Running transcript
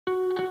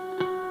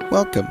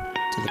Welcome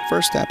to the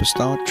First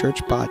Apostolic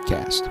Church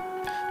Podcast.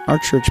 Our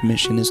church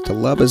mission is to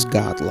love as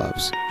God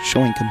loves,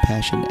 showing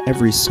compassion to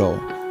every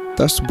soul,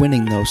 thus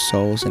winning those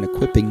souls and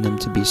equipping them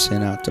to be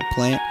sent out to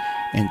plant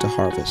and to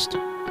harvest.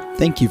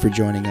 Thank you for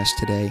joining us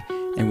today,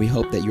 and we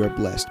hope that you are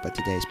blessed by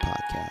today's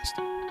podcast.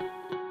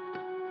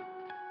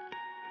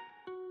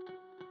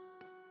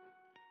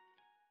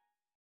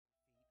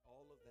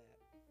 All of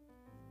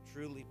that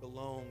truly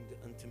belonged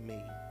unto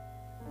me,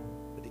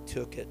 but he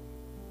took it,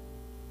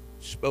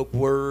 spoke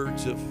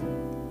words of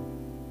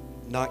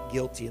not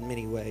guilty in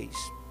many ways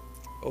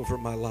over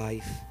my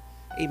life.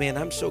 Amen.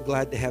 I'm so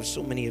glad to have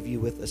so many of you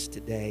with us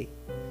today.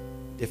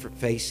 Different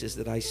faces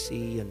that I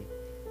see, and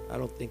I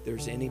don't think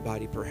there's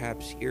anybody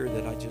perhaps here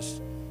that I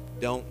just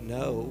don't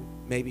know.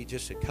 Maybe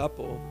just a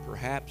couple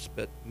perhaps,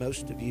 but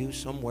most of you,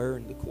 somewhere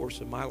in the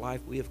course of my life,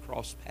 we have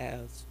crossed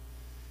paths,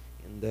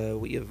 and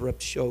we have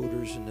rubbed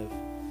shoulders and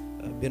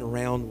have been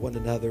around one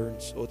another,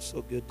 and so it's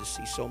so good to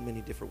see so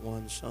many different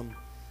ones. Some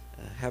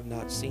have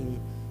not seen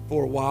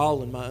for a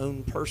while in my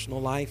own personal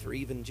life, or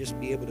even just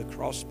be able to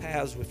cross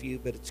paths with you,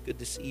 but it's good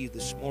to see you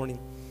this morning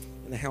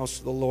in the house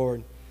of the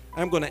Lord.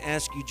 I'm going to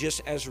ask you,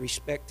 just as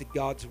respect to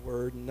God's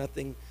word,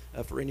 nothing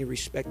for any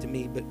respect to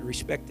me, but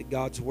respect to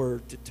God's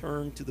word, to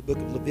turn to the book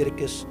of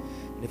Leviticus.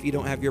 And if you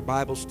don't have your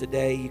Bibles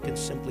today, you can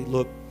simply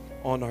look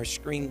on our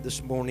screen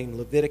this morning,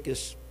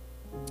 Leviticus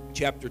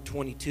chapter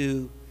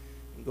 22.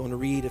 I'm going to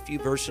read a few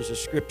verses of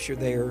scripture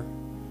there,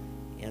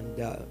 and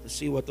to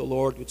see what the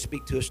Lord would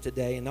speak to us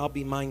today. And I'll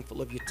be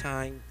mindful of your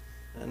time.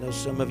 I know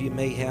some of you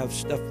may have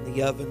stuff in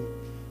the oven.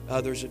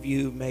 Others of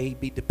you may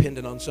be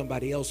dependent on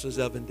somebody else's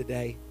oven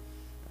today.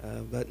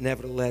 But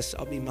nevertheless,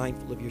 I'll be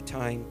mindful of your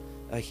time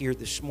here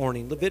this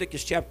morning.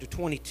 Leviticus chapter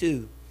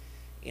 22.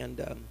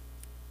 And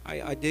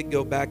I did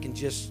go back and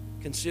just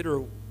consider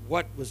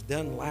what was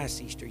done last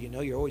Easter. You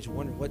know, you're always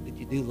wondering, what did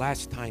you do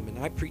last time? And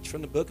I preached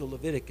from the book of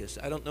Leviticus.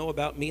 I don't know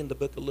about me in the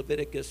book of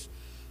Leviticus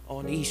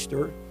on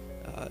Easter.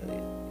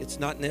 It's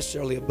not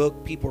necessarily a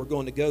book people are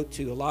going to go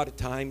to a lot of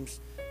times,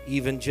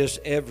 even just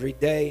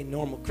everyday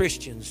normal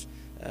Christians.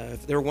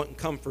 If they're wanting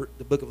comfort,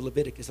 the book of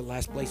Leviticus is the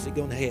last place they're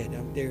going to head.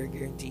 I'm there, I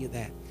guarantee you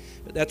that.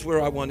 But that's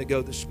where I want to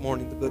go this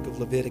morning, the book of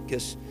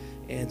Leviticus,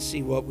 and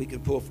see what we can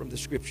pull from the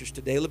scriptures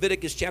today.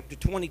 Leviticus chapter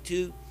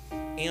 22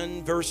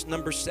 and verse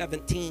number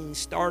 17,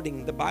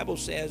 starting, the Bible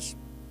says,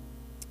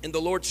 "And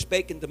the Lord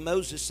spake unto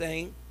Moses,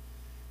 saying,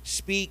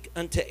 Speak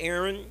unto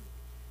Aaron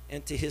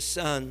and to his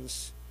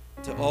sons,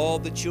 to all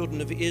the children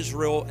of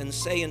Israel, and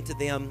say unto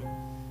them,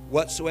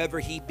 Whatsoever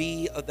he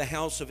be of the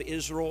house of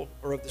Israel,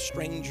 or of the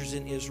strangers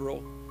in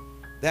Israel,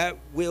 that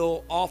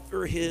will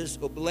offer his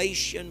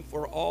oblation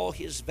for all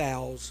his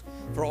vows,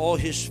 for all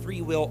his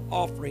freewill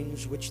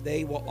offerings, which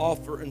they will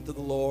offer unto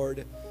the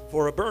Lord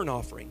for a burnt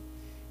offering.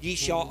 Ye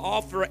shall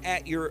offer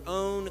at your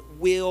own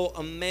will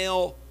a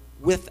male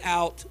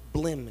without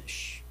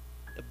blemish,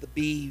 of the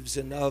beeves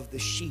and of the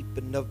sheep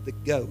and of the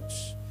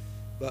goats.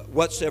 But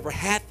whatsoever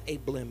hath a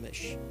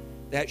blemish,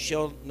 that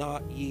shall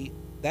ye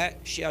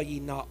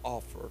not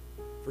offer,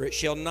 for it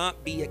shall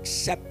not be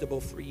acceptable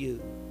for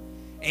you.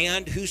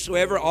 And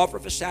whosoever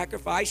offereth a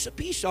sacrifice of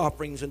peace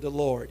offerings unto the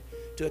Lord,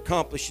 to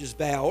accomplish his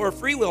vow, or a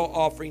freewill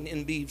offering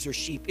in beeves or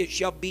sheep, it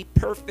shall be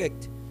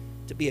perfect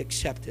to be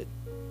accepted.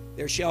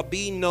 There shall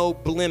be no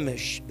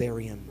blemish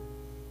therein.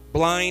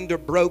 Blind or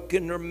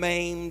broken or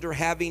maimed, or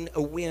having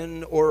a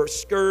wind or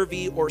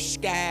scurvy or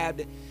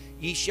scab,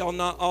 ye shall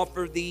not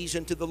offer these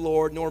unto the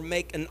Lord, nor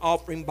make an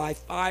offering by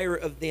fire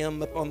of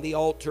them upon the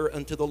altar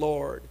unto the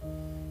Lord.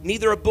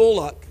 Neither a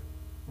bullock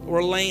or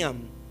a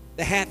lamb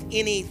that hath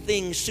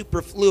anything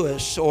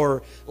superfluous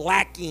or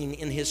lacking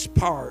in his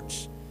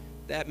parts,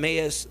 that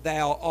mayest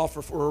thou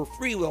offer for a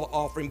freewill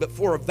offering, but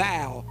for a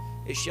vow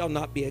it shall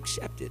not be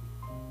accepted.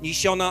 Ye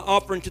shall not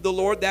offer unto the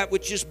Lord that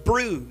which is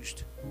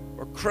bruised,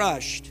 or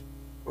crushed,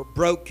 or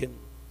broken,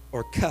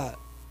 or cut.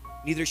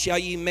 Neither shall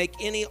ye make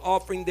any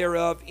offering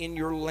thereof in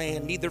your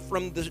land. Neither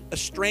from a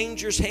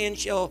stranger's hand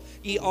shall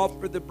ye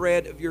offer the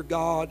bread of your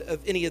God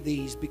of any of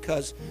these,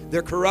 because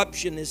their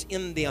corruption is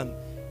in them,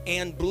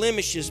 and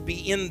blemishes be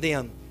in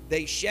them.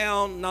 They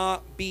shall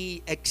not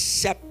be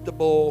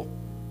acceptable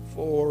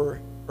for,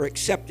 or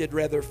accepted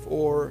rather,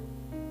 for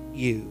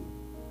you."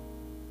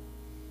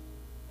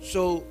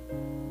 So,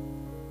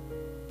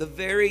 the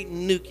very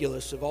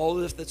nucleus of all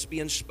of this that's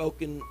being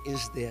spoken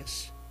is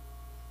this: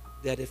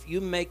 that if you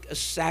make a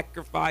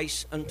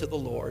sacrifice unto the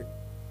Lord,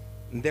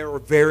 and there are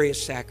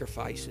various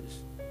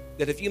sacrifices,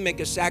 that if you make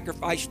a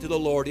sacrifice to the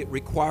Lord, it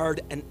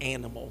required an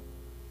animal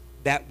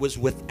that was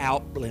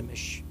without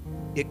blemish.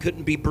 It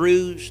couldn't be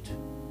bruised,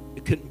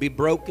 it couldn't be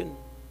broken,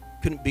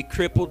 couldn't be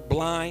crippled,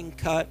 blind,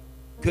 cut,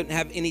 couldn't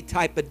have any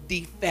type of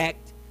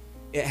defect.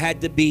 It had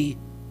to be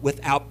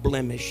without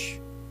blemish,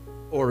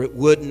 or it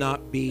would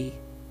not be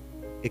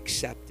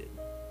accepted.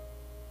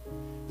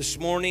 This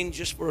morning,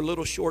 just for a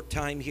little short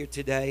time here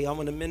today, I'm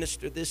going to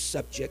minister this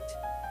subject: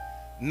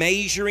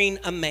 measuring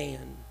a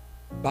man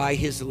by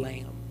his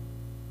lamb.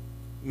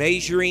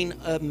 Measuring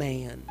a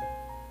man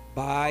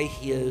by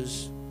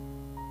his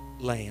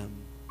lamb.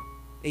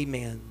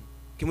 Amen.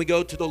 Can we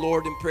go to the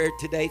Lord in prayer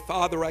today?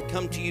 Father, I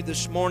come to you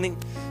this morning.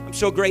 I'm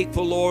so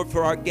grateful, Lord,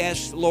 for our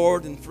guests,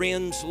 Lord, and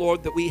friends,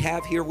 Lord, that we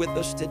have here with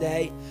us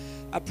today.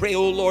 I pray,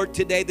 oh Lord,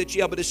 today that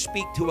you're able to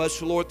speak to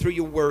us, Lord, through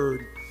your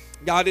word.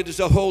 God, it is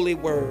a holy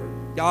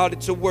word. God,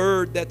 it's a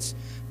word that's,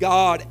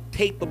 God,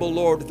 capable,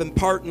 Lord, of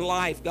imparting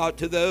life, God,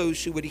 to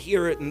those who would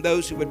hear it and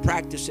those who would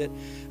practice it.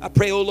 I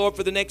pray, oh Lord,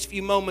 for the next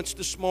few moments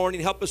this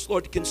morning, help us,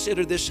 Lord, to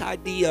consider this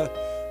idea,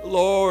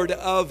 Lord,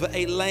 of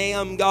a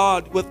lamb,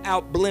 God,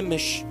 without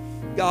blemish.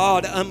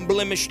 God,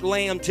 unblemished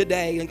lamb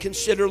today. And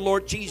consider,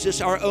 Lord Jesus,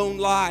 our own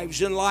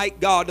lives in light,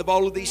 God, of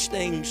all of these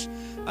things.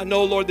 I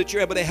know, Lord, that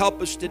you're able to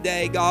help us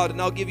today, God,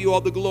 and I'll give you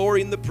all the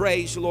glory and the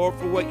praise, Lord,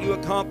 for what you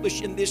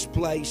accomplish in this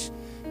place.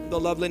 In the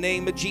lovely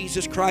name of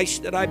Jesus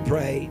Christ that I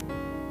pray.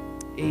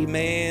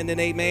 Amen and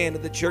amen.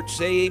 And the church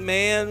say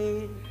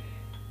amen.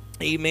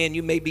 Amen.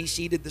 You may be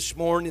seated this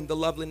morning in the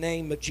lovely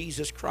name of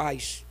Jesus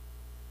Christ.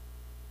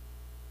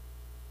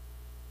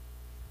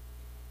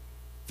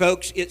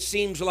 Folks, it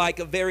seems like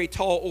a very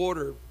tall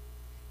order.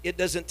 It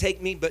doesn't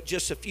take me but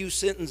just a few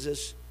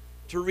sentences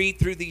to read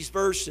through these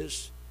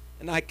verses,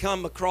 and I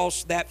come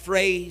across that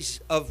phrase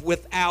of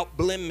without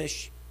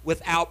blemish,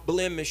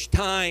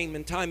 time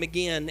and time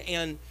again.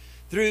 And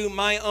through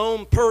my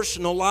own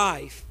personal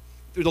life,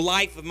 through the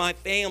life of my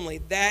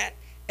family, that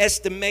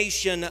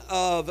estimation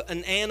of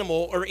an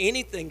animal, or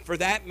anything for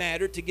that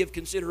matter to give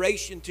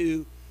consideration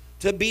to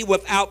be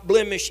without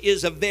blemish,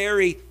 is a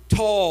very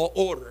tall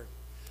order.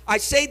 I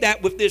say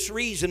that with this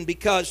reason,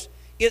 because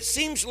it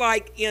seems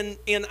like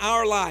in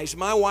our lives,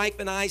 my wife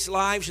and I's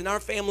lives and our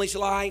family's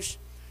lives,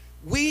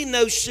 we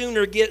no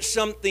sooner get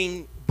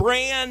something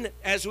brand,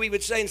 as we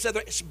would say in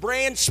Southern, it's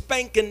brand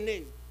spanking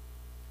new,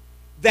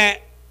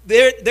 that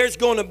there's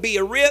going to be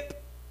a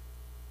rip,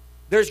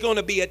 there's going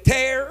to be a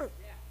tear,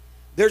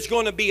 there's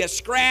going to be a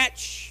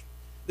scratch,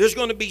 there's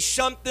going to be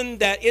something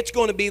that it's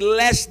going to be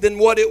less than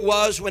what it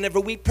was whenever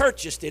we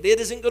purchased it. It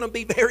isn't going to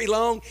be very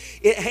long.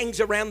 It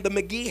hangs around the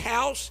McGee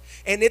house,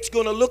 and it's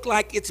going to look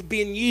like it's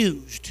been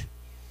used.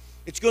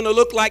 It's going to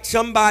look like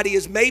somebody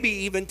has maybe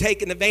even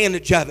taken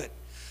advantage of it.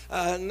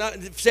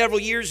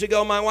 Several years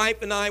ago, my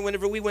wife and I,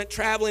 whenever we went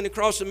traveling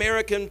across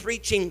America and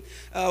preaching,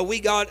 we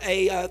got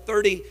a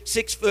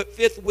 36-foot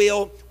fifth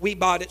wheel. We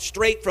bought it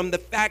straight from the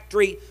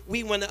factory.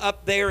 We went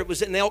up there. It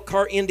was in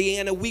Elkhart,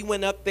 Indiana. We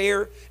went up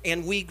there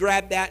and we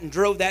grabbed that and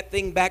drove that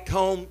thing back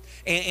home.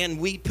 And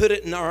we put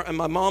it in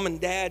my mom and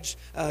dad's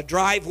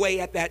driveway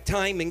at that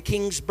time in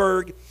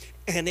Kingsburg.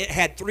 And it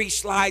had 3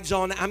 slides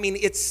on it. I mean,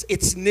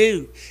 it's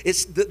new.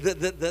 It's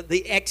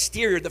the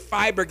exterior, the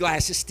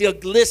fiberglass is still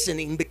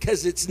glistening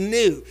because it's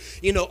new.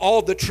 You know,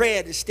 all the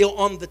tread is still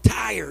on the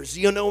tires.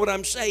 You know what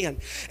I'm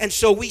saying? And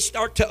so we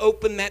start to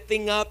open that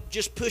thing up,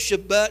 just push a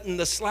button,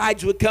 the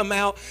slides would come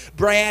out,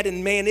 Brad,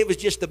 and man, it was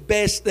just the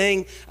best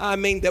thing, I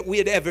mean, that we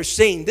had ever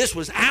seen. This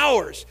was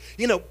ours,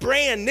 you know,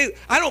 brand new.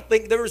 I don't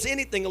think there was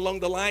anything along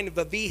the line of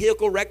a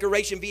vehicle,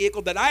 recreation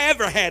vehicle, that I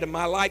ever had in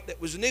my life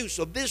that was new.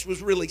 So this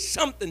was really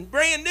something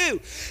brand new.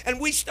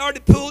 And we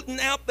started pulling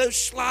out those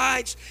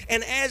slides,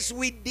 and as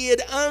we did,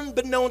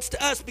 unbeknownst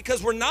to us,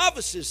 because we're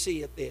novices,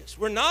 see, at this,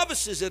 we're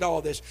novices at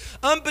all this,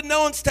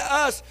 unbeknownst to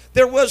us,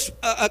 there was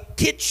a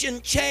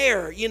kitchen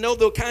chair, you know,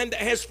 the kind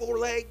that has 4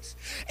 legs,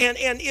 and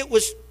it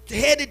was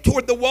headed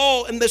toward the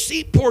wall, and the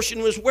seat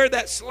portion was where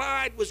that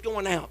slide was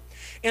going out,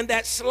 and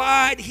that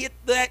slide hit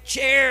that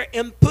chair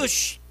and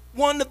pushed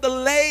one of the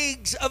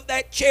legs of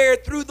that chair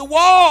through the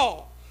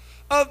wall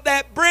of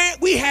that brand.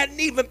 We hadn't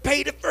even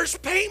paid a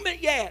first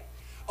payment yet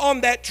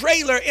on that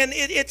trailer, and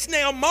it's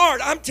now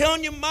marred. I'm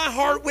telling you, my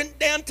heart went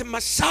down to my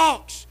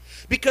socks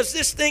because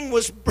this thing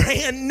was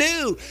brand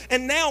new,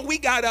 and now we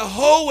got a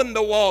hole in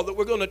the wall that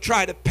we're going to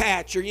try to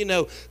patch or, you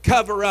know,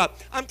 cover up.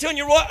 I'm telling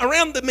you what,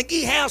 around the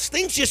McGee house,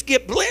 things just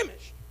get blemished.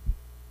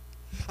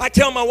 I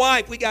tell my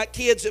wife, we got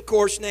kids, of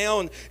course,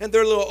 now, and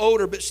they're a little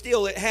older, but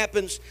still it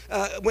happens.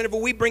 Whenever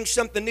we bring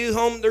something new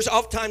home, there's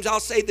oftentimes I'll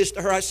say this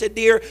to her. I said,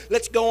 dear,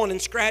 let's go on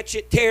and scratch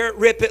it, tear it,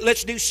 rip it.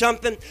 Let's do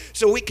something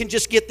so we can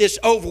just get this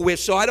over with,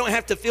 so I don't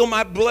have to feel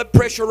my blood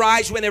pressure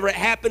rise whenever it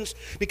happens,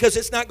 because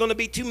it's not going to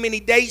be too many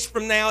days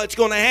from now it's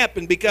going to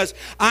happen, because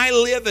I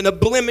live in a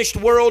blemished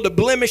world, a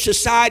blemished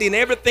society, and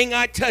everything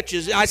I touch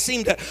I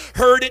seem to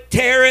hurt it,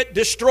 tear it,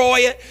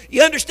 destroy it.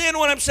 You understand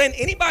what I'm saying?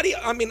 Anybody,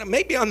 I mean,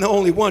 maybe I'm the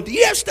only one. Do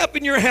you have stuff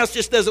in your house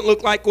just doesn't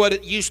look like what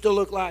it used to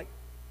look like?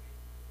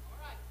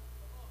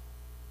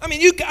 I mean,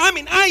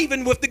 I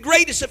even with the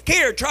greatest of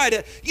care try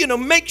to, you know,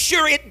 make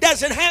sure it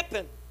doesn't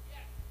happen.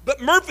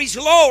 But Murphy's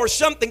Law or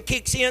something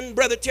kicks in,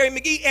 Brother Terry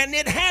McGee, and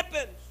it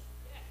happens.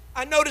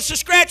 I noticed a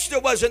scratch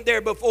that wasn't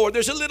there before.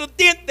 There's a little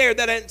dent there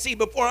that I didn't see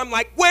before. I'm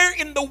like, where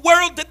in the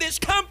world did this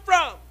come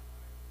from?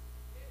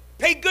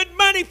 Pay good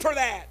money for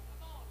that.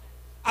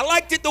 I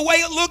liked it the way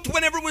it looked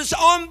whenever it was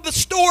on the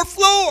store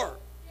floor.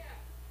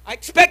 I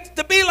expect it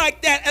to be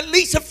like that at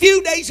least a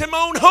few days in my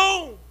own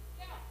home.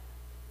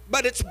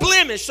 but it's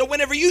blemished. So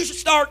whenever you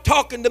start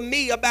talking to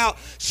me about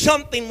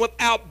something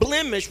without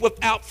blemish,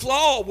 without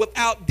flaw,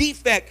 without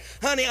defect,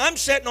 honey, I'm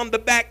sitting on the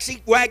back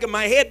seat wagging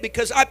my head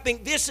because I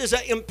think this is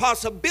an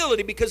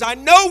impossibility, because I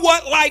know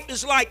what life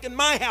is like in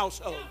my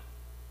household.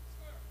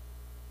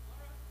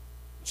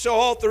 So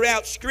all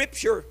throughout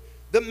Scripture,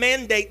 the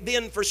mandate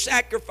then for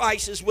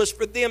sacrifices was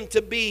for them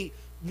to be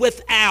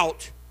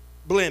without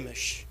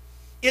blemish.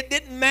 It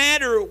didn't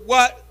matter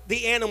what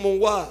the animal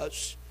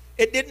was.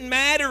 It didn't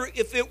matter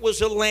if it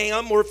was a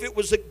lamb or if it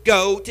was a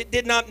goat. It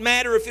did not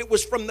matter if it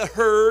was from the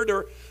herd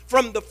or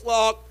from the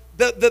flock.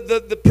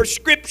 The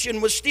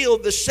prescription was still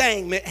the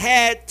same. It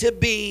had to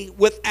be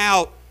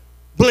without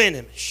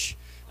blemish.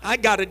 I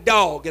got a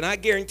dog, and I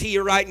guarantee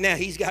you right now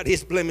he's got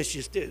his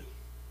blemishes too.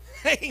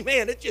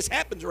 Amen. It just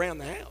happens around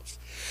the house.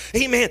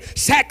 Amen.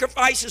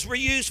 Sacrifices were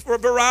used for a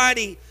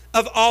variety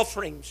of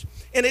offerings.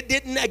 And it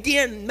didn't,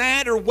 again,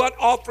 matter what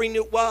offering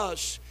it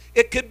was.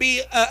 It could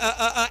be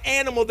an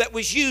animal that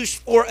was used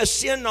for a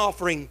sin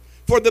offering,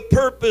 for the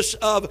purpose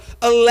of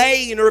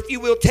allaying, or if you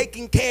will,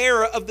 taking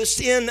care of the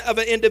sin of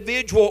an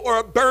individual, or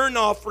a burnt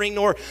offering,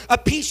 or a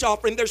peace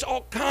offering. There's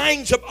all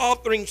kinds of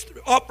offerings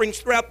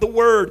throughout the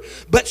Word,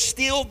 but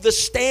still the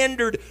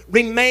standard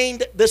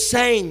remained the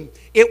same.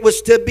 It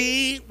was to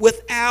be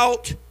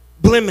without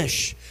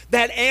blemish.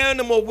 That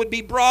animal would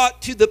be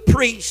brought to the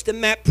priest,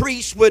 and that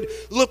priest would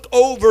look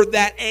over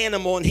that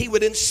animal, and he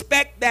would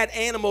inspect that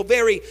animal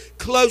very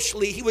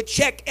closely. He would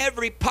check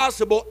every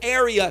possible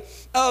area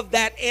of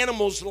that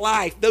animal's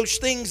life, those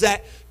things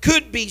that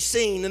could be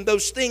seen and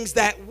those things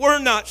that were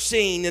not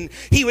seen. And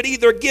he would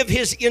either give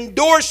his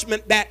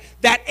endorsement that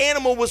that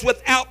animal was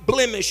without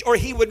blemish, or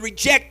he would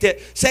reject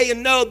it,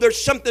 saying, no,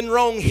 there's something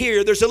wrong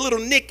here. There's a little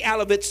nick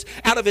out of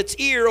its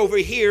ear over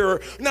here,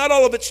 or not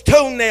all of its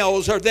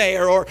toenails are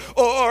there, or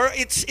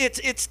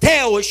its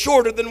tail is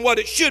shorter than what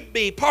it should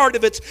be. Part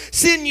of its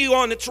sinew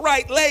on its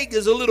right leg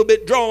is a little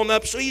bit drawn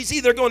up. So he's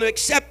either going to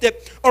accept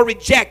it or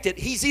reject it.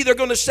 He's either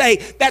going to say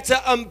that's an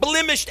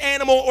unblemished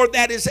animal or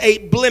that is a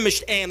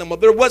blemished animal.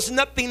 There was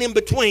nothing in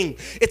between.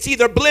 It's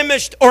either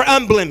blemished or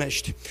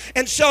unblemished.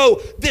 And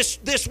so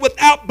this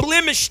without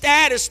blemish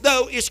status,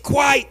 though, is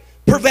quite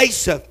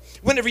pervasive.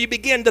 Whenever you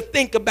begin to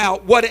think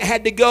about what it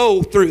had to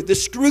go through, the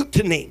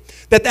scrutiny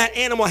that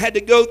animal had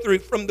to go through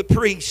from the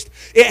priest.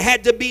 It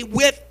had to be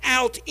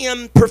without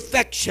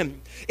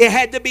imperfection. It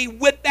had to be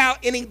without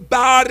any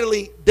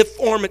bodily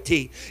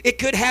deformity. It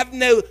could have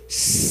no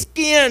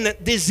skin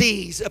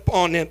disease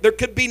upon it. There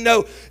could be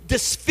no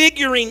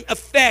disfiguring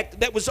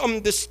effect that was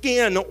on the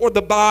skin or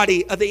the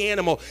body of the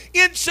animal,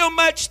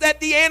 insomuch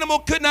that the animal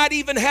could not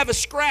even have a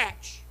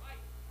scratch.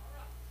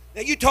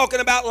 Now, you're talking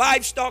about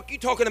livestock, you're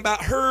talking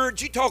about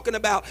herds, you're talking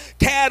about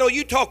cattle,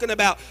 you're talking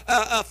about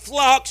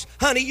flocks.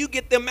 Honey, you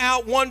get them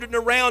out wandering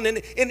around, and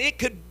it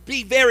could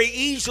be very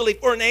easily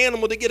for an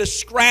animal to get a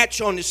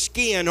scratch on his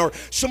skin, or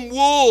some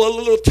wool, a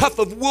little tuft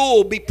of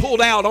wool be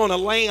pulled out on a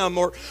lamb,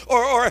 or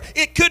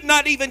it could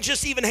not even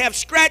have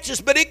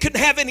scratches, but it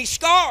couldn't have any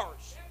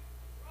scars.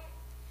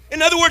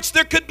 In other words,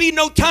 there could be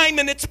no time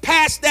in its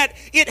past that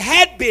it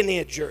had been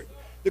injured.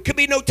 There could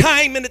be no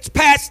time in its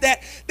past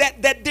that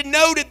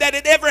denoted that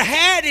it ever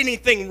had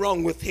anything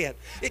wrong with it.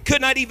 It could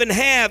not even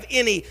have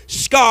any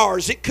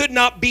scars. It could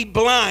not be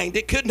blind.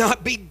 It could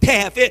not be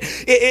deaf.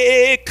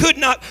 It could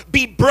not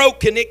be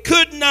broken. It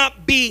could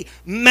not be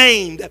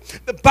maimed.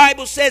 The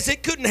Bible says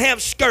it couldn't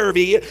have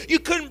scurvy. You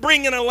couldn't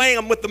bring in a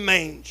lamb with the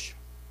mange.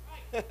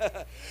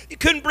 You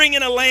couldn't bring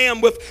in a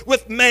lamb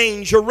with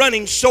mange or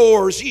running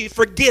sores. You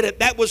forget it.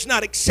 That was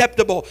not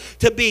acceptable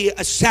to be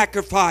a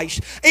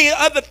sacrifice. And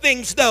other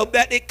things, though,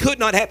 that it could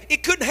not have.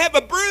 It couldn't have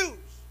a bruise.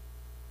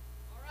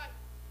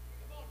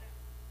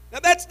 Now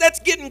that's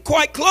getting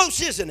quite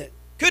close, isn't it?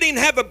 Couldn't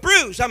even have a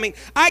bruise. I mean,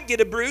 I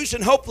get a bruise,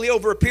 and hopefully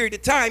over a period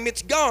of time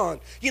it's gone.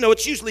 You know,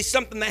 it's usually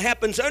something that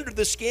happens under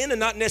the skin and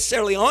not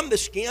necessarily on the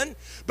skin.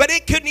 But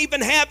it couldn't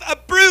even have a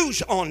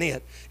bruise on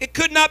it. It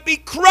could not be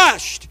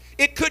crushed.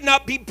 It could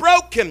not be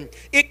broken.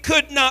 It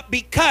could not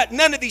be cut.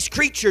 None of these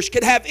creatures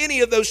could have any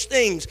of those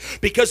things,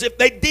 because if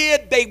they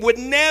did, they would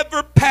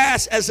never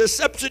pass as a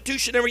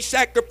substitutionary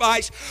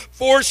sacrifice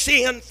for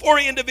sin, for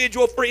an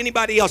individual, for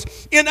anybody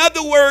else. In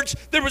other words,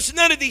 there was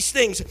none of these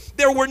things.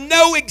 There were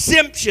no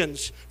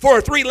exemptions for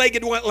a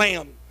three-legged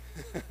lamb.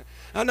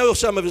 I know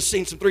some of us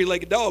seen some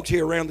three-legged dogs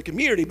here around the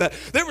community, but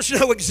there was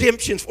no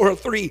exemptions for a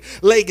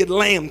three-legged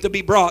lamb to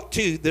be brought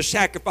to the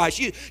sacrifice.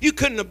 You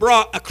couldn't have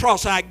brought a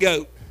cross-eyed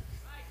goat.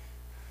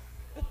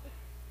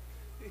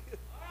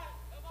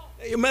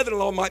 Your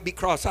mother-in-law might be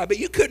cross-eyed, but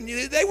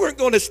they weren't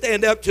going to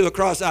stand up to a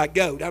cross-eyed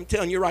goat. I'm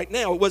telling you right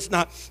now, it was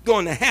not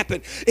going to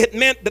happen. It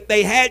meant that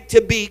they had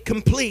to be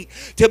complete.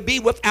 To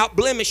be without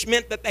blemish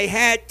meant that they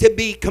had to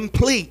be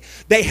complete.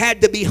 They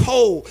had to be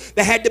whole.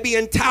 They had to be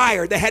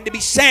entire. They had to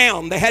be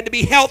sound. They had to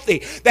be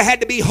healthy. They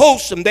had to be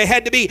wholesome. They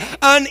had to be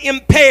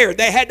unimpaired.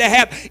 They had to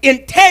have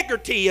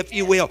integrity, if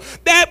you will.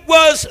 That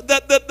was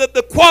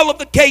the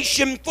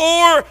qualification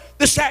for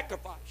the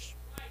sacrifice.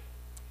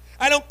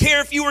 I don't care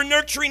if you were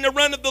nurturing the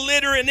runt of the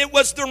litter and it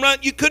was the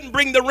runt. You couldn't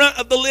bring the runt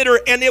of the litter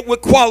and it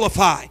would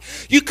qualify.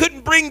 You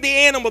couldn't bring the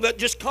animal that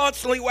just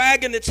constantly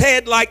wagging its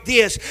head like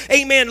this.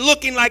 Amen.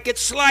 Looking like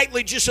it's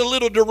slightly just a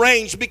little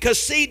deranged. Because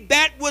see,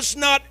 that was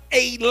not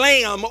a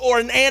lamb or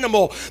an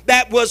animal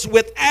that was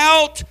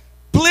without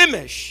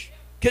blemish.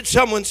 Could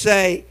someone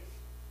say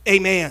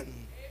amen?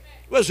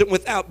 It wasn't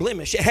without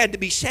blemish. It had to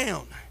be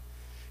sound.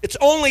 It's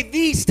only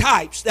these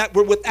types that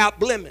were without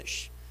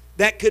blemish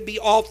that could be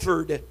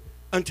offered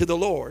unto the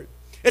Lord.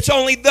 It's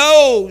only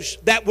those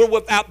that were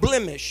without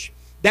blemish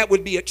that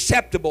would be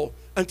acceptable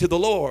unto the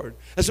Lord.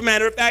 As a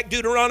matter of fact,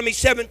 Deuteronomy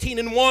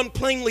 17:1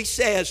 plainly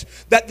says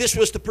that this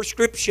was the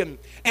prescription.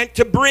 And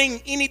to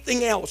bring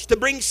anything else, to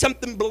bring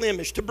something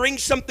blemished, to bring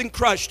something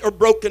crushed or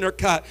broken or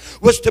cut,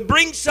 was to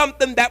bring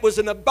something that was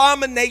an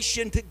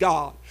abomination to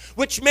God.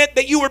 Which meant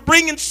that you were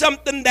bringing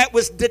something that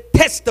was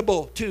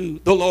detestable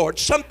to the Lord.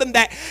 Something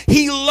that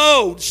He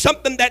loathed,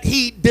 something that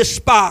He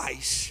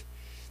despised.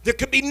 There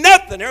could be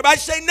nothing, everybody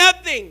say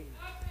nothing,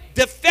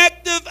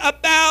 defective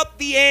about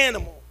the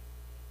animal.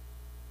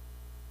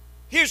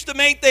 Here's the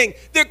main thing.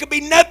 There could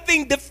be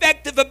nothing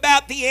defective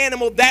about the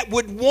animal that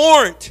would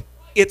warrant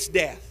its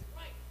death.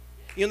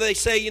 You know, they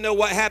say, you know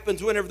what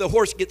happens whenever the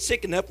horse gets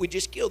sick enough, we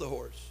just kill the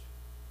horse.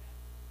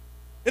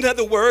 In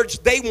other words,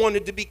 they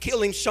wanted to be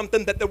killing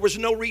something that there was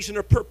no reason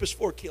or purpose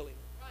for killing.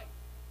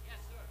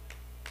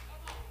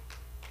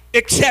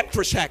 Except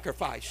for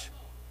sacrifice.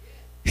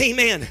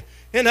 Amen.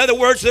 In other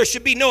words, there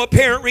should be no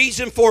apparent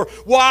reason for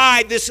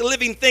why this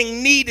living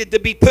thing needed to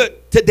be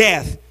put to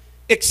death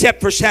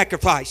except for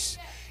sacrifice.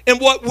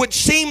 And what would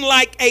seem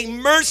like a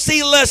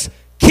merciless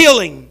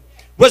killing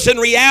was in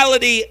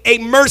reality a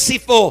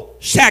merciful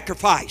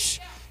sacrifice.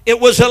 It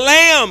was a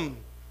lamb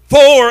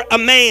for a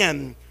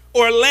man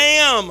or a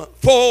lamb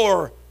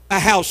for a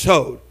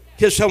household.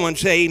 Can someone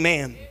say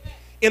amen?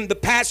 In the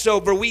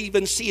Passover, we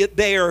even see it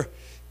there.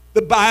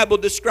 The Bible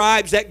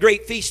describes that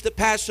great feast of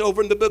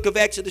Passover in the book of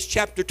Exodus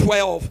chapter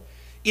 12.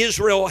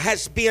 Israel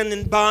has been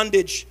in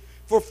bondage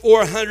for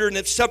 400 and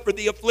have suffered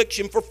the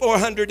affliction for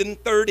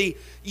 430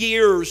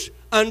 years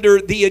under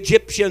the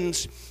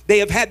Egyptians. They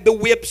have had the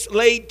whips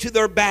laid to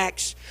their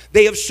backs.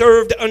 They have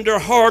served under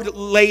hard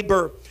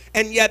labor.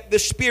 And yet the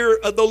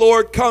Spirit of the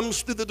Lord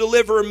comes through the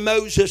deliverer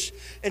Moses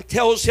and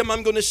tells him,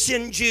 I'm going to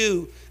send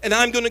you and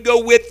I'm going to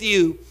go with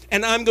you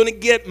and I'm going to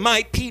get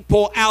my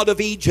people out of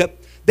Egypt.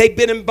 They've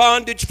been in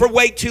bondage for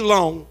way too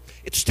long.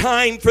 It's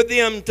time for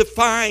them to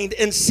find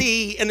and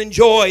see and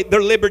enjoy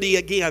their liberty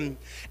again.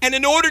 And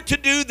in order to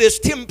do this,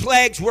 10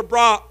 plagues were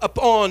brought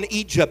upon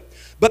Egypt.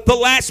 But the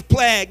last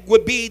plague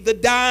would be the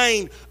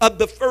dying of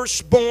the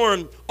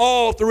firstborn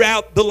all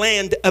throughout the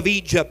land of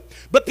Egypt.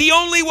 But the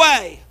only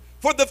way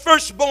for the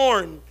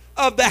firstborn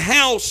of the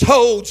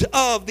households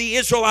of the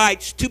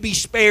Israelites to be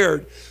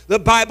spared, the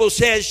Bible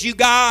says, you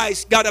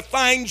guys got to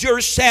find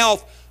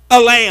yourself a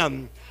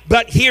lamb.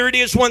 But here it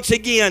is once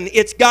again.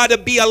 It's got to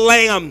be a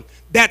lamb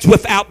that's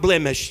without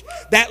blemish.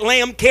 That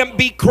lamb can't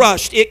be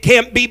crushed. It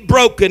can't be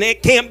broken.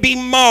 It can't be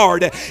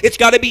marred. It's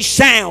got to be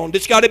sound.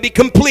 It's got to be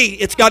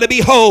complete. It's got to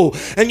be whole.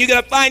 And you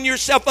got to find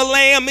yourself a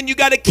lamb and you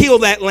got to kill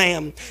that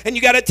lamb. And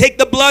you got to take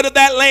the blood of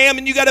that lamb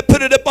and you got to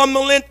put it up on the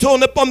lintel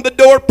and up on the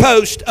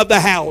doorpost of the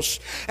house.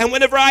 And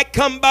whenever I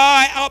come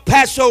by, I'll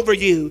pass over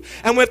you.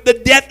 And when the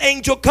death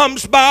angel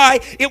comes by,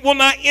 it will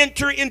not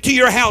enter into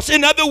your house.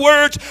 In other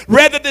words,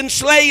 rather than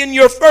slaying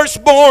your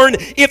firstborn,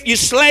 if you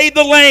slay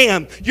the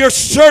lamb, your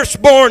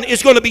firstborn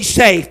is going to be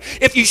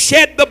safe. If you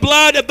shed the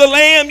blood of the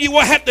lamb, you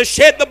will have to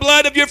shed the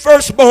blood of your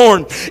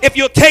firstborn. If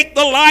you'll take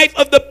the life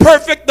of the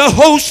perfect, the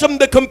wholesome,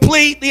 the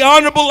complete, the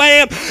honorable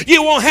lamb,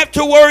 you won't have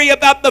to worry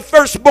about the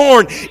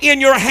firstborn in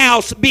your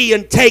house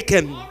being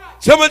taken.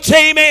 Someone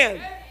say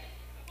amen.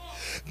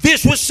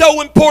 This was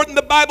so important.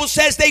 The Bible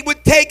says they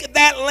would take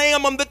that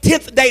lamb on the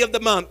 10th day of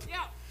the month.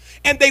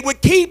 And they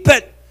would keep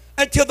it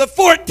until the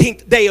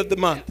 14th day of the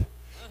month.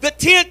 The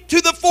 10th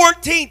to the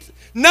 14th.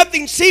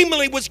 Nothing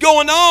seemingly was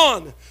going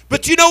on.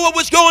 But you know what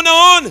was going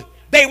on?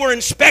 They were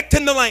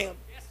inspecting the lamb.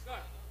 Yes, sir.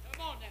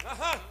 Come on now.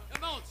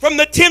 Come on. From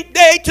the 10th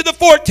day to the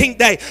 14th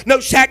day. No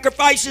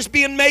sacrifices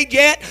being made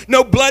yet.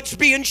 No blood's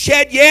being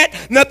shed yet.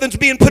 Nothing's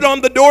being put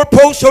on the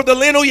doorpost or the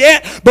lintel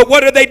yet. But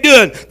what are they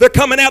doing? They're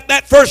coming out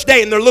that first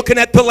day and they're looking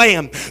at the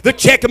lamb. They're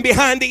checking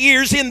behind the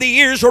ears, in the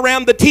ears,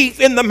 around the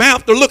teeth, in the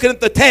mouth. They're looking at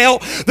the tail.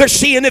 They're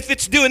seeing if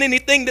it's doing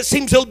anything that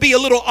seems to be a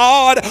little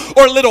odd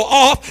or a little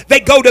off.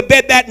 They go to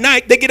bed that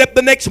night. They get up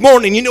the next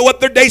morning. You know what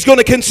their day's going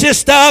to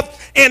consist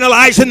of?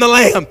 Analyzing the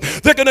lamb.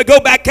 They're going to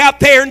go back out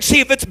there and see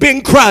if it's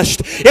been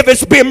crushed, if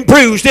it's been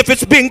bruised, if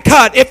it's been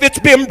cut, if it's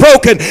been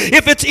broken,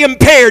 if it's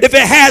impaired, if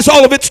it has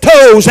all of its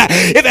toes,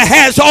 if it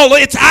has all of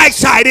its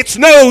eyesight, its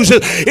nose,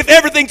 if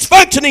everything's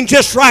functioning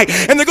just right.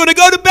 And they're going to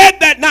go to bed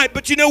that night.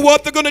 But you know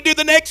what they're going to do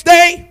the next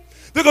day?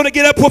 They're going to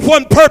get up with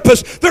one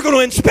purpose. They're going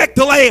to inspect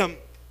the lamb.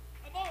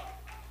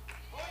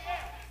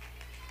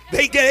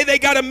 They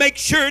got to make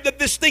sure that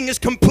this thing is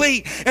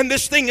complete and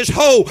this thing is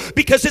whole,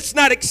 because it's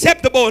not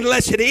acceptable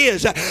unless it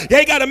is.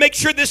 They got to make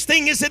sure this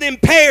thing isn't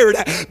impaired,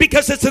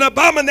 because it's an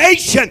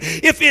abomination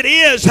if it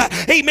is.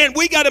 Amen.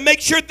 We got to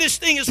make sure this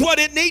thing is what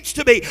it needs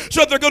to be.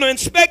 So they're going to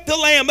inspect the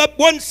lamb up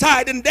one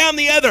side and down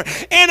the other,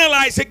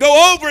 analyze it,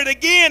 go over it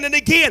again and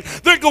again.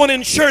 They're going to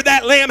ensure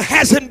that lamb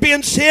hasn't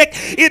been sick,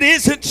 it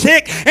isn't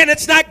sick, and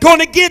it's not going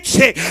to get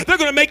sick. They're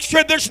going to make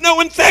sure there's no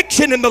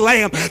infection in the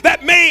lamb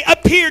that may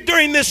appear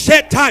during this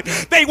set time.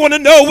 They want to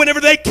know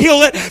whenever they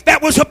kill it,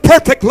 that was a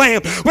perfect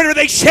lamb. Whenever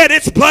they shed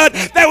its blood,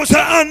 that was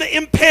an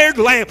unimpaired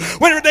lamb.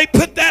 Whenever they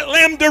put that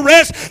lamb to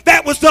rest,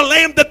 that was the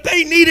lamb that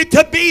they needed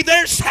to be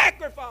their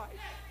sacrifice.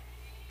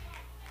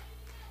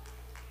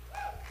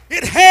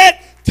 It had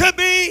to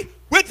be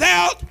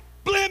without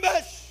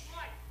blemish.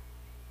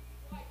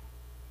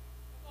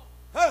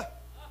 Huh?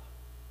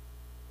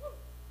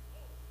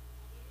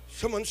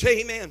 Someone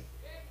say amen.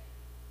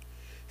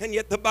 And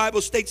yet the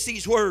Bible states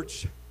these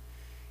words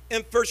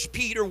in 1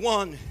 Peter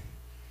 1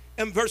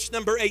 and verse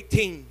number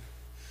 18.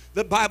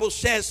 The Bible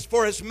says,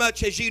 for as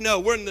much as you know,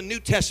 we're in the New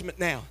Testament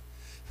now.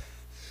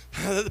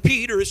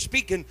 Peter is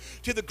speaking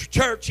to the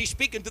church. He's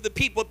speaking to the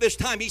people at this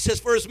time. He says,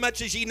 for as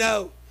much as ye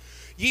know,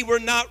 ye were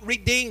not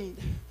redeemed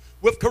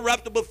with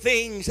corruptible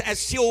things as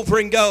silver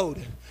and gold,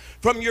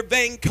 from your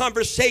vain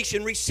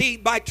conversation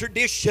received by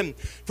tradition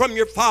from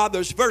your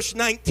fathers. Verse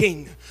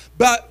 19.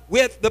 But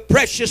with the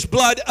precious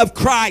blood of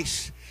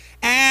Christ,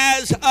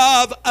 as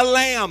of a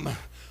lamb,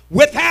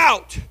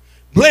 without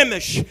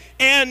blemish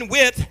and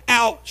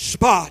without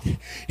spot.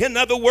 In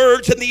other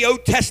words, in the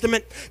Old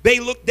Testament, they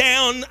looked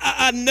down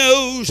a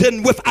nose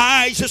and with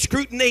eyes of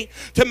scrutiny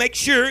to make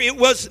sure it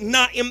was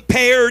not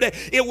impaired,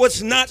 it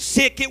was not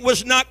sick, it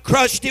was not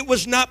crushed, it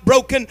was not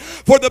broken,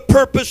 for the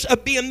purpose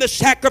of being the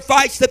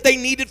sacrifice that they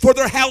needed for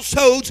their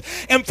households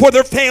and for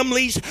their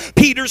families.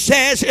 Peter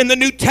says in the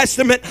New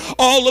Testament,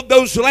 all of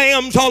those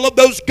lambs, all of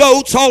those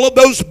goats, all of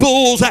those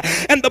bulls,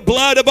 and the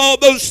blood of all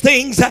those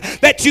things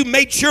that you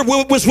made sure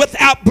was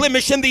without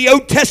blemish in the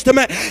Old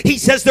Testament. He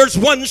says there's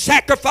one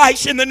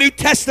sacrifice in the New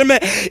Testament.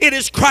 It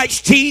is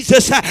Christ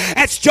Jesus.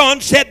 As John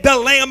said, the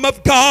Lamb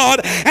of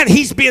God, and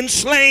he's been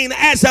slain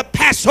as a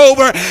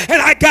Passover.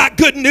 And I got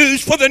good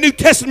news for the New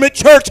Testament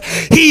church.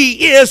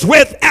 He is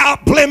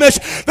without blemish.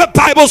 The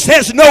Bible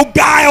says no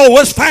guile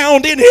was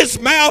found in his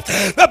mouth.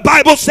 The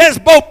Bible says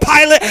both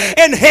Pilate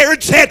and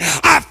Herod said,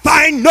 I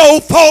find no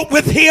fault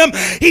with him.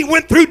 He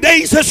went through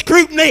days of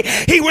scrutiny.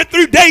 He went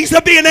through days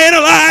of being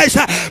analyzed.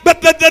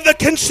 But the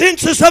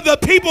consensus of the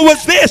people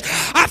was this: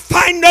 I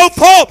find no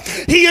fault.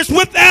 He is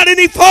without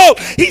any fault.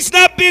 He's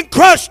not being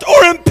crushed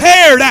or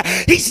impaired.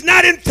 He's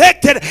not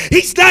infected.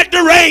 He's not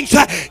deranged.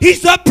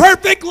 He's the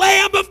perfect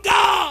Lamb of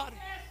God.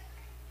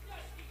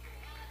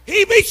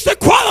 He meets the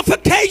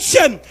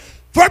qualification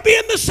for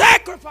being the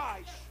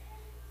sacrifice.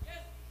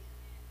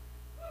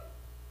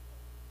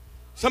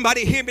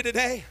 Somebody hear me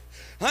today?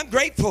 I'm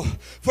grateful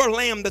for a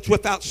lamb that's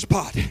without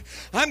spot.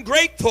 I'm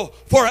grateful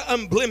for an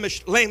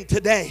unblemished lamb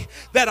today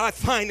that I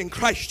find in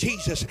Christ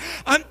Jesus.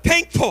 I'm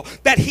thankful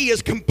that he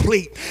is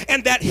complete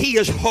and that he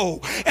is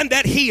whole and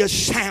that he is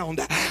sound.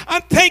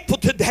 I'm thankful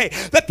today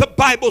that the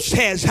Bible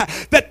says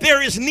that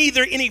there is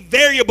neither any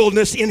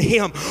variableness in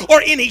him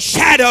or any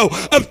shadow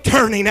of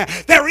turning.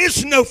 There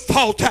is no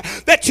fault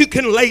that you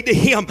can lay to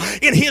him.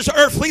 In his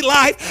earthly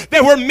life,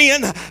 there were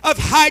men of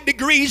high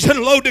degrees and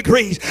low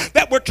degrees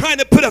that were trying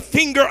to put a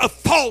finger of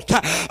fault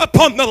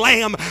upon the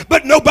lamb,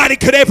 but nobody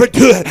could ever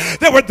do it.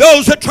 There were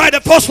those that tried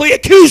to falsely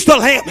accuse the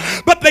lamb,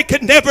 but they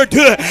could never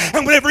do it.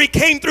 And whenever he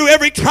came through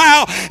every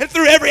trial and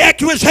through every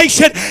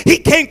accusation, he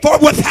came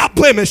forth without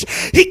blemish.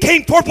 He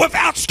came forth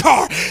without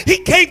scar. He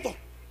came forth.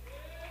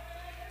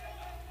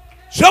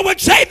 Someone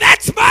say,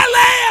 that's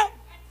my lamb.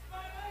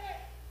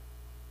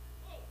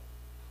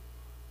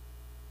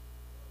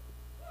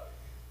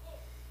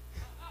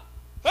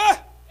 Huh?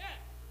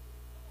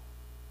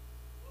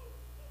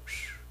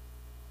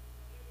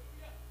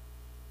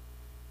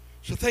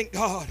 So thank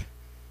God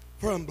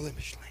for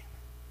unblemished lamb.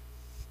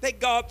 Thank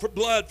God for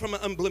blood from an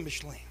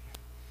unblemished lamb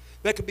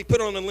that could be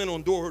put on a lintel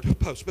and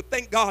doorpost. But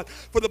thank God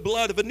for the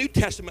blood of a New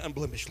Testament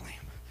unblemished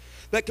lamb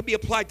that could be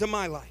applied to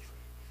my life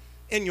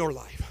and your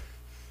life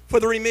for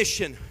the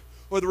remission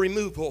or the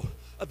removal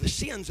of the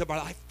sins of our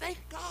life. Thank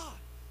God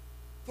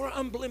for an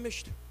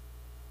unblemished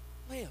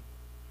lamb.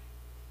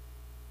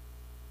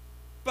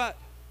 But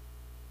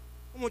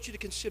I want you to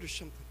consider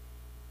something.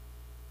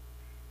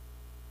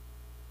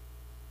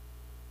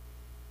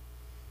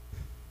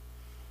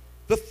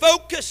 The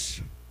focus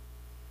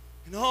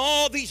in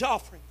all these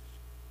offerings,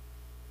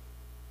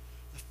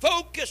 the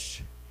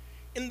focus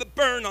in the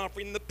burnt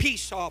offering, the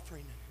peace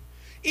offering,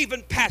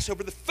 even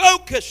Passover, the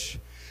focus,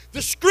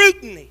 the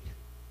scrutiny,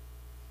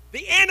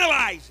 the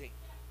analyzing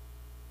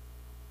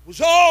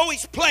was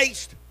always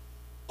placed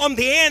on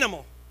the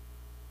animal,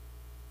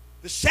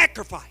 the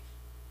sacrifice.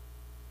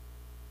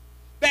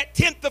 That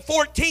 10th to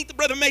 14th,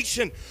 Brother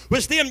Mason,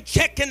 was them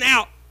checking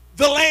out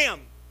the lamb.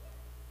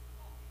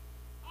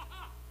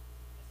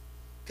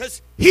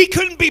 Because he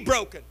couldn't be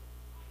broken.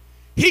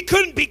 He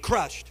couldn't be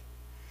crushed.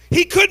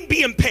 He couldn't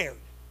be impaired.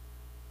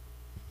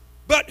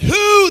 But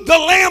who the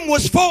lamb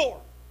was for?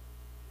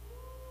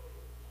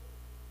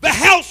 The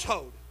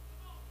household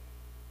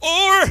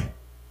or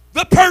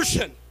the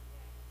person.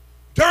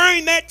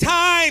 During that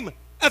time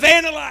of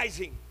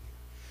analyzing,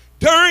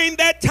 during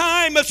that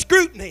time of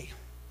scrutiny,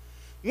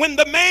 when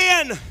the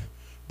man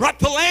brought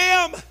the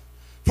lamb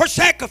for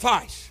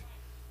sacrifice,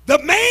 the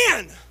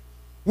man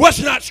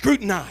was not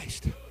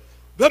scrutinized.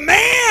 The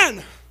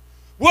man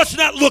was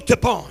not looked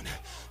upon.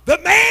 The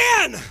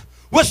man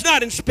was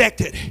not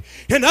inspected.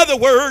 In other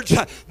words,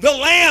 the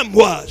lamb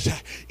was.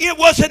 It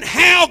wasn't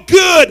how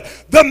good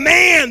the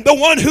man, the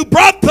one who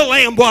brought the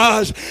lamb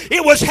was.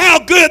 It was how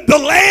good the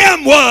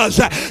lamb was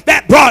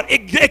that brought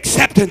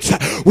acceptance.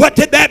 What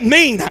did that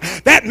mean?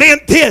 That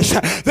meant this.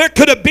 There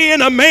could have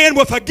been a man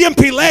with a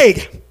gimpy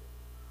leg.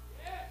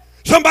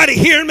 Somebody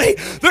hear me?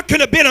 There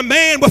could have been a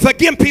man with a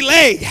gimpy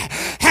leg,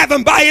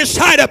 having by his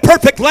side a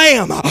perfect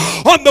lamb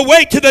on the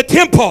way to the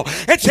temple,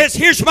 and says,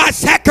 here's my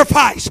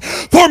sacrifice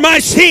for my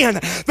sin.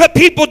 The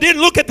people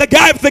didn't look at the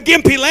guy with the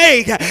gimpy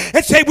leg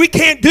and say, we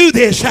can't do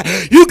this.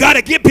 You got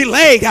a gimpy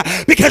leg,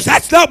 because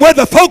that's not where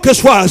the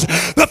focus was.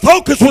 The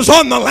focus was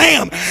on the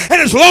lamb.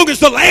 And as long as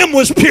the lamb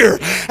was pure,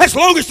 as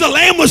long as the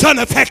lamb was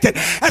unaffected,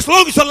 as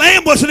long as the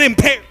lamb wasn't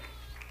impaired.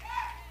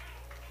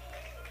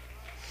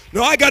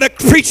 No, I got to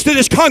preach to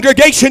this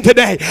congregation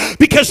today,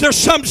 because there's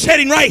some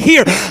sitting right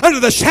here under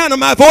the sound of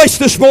my voice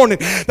this morning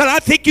that I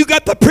think you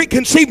got the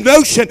preconceived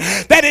notion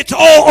that it's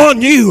all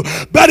on you,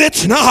 but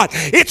it's not.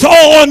 It's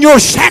all on your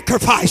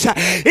sacrifice.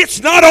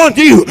 It's not on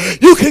you.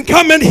 You can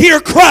come in here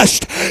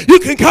crushed. You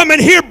can come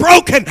in here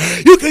broken.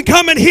 You can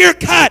come in here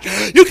cut.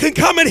 You can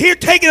come in here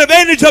taking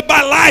advantage of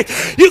my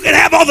life. You can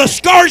have all the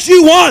scars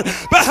you want,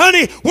 but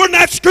honey, we're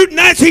not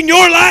scrutinizing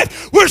your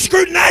life. We're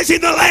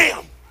scrutinizing the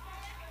lamb.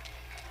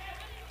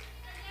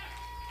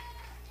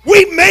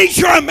 We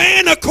measure a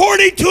man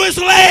according to his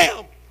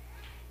lamb.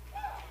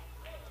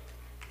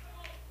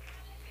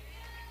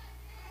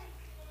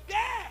 Yeah.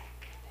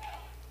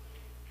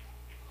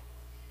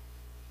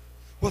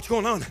 What's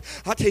going on?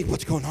 I'll tell you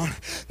what's going on.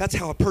 That's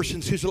how a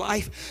person whose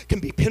life can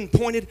be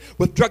pinpointed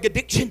with drug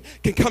addiction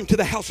can come to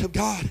the house of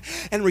God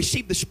and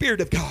receive the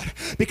Spirit of God,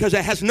 because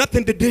it has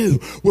nothing to do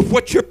with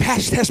what your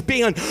past has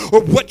been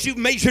or what you've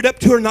measured up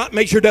to or not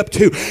measured up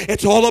to.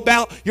 It's all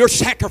about your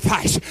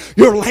sacrifice,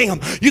 your lamb.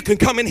 You can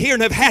come in here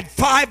and have had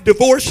 5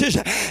 divorces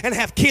and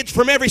have kids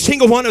from every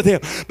single one of them,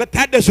 but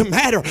that doesn't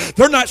matter.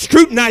 They're not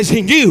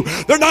scrutinizing you.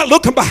 They're not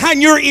looking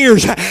behind your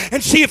ears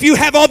and see if you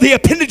have all the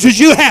appendages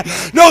you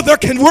have. No,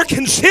 we're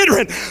considering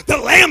the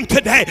lamb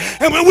today.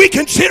 And when we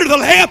consider the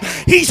lamb,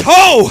 he's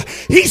whole.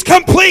 He's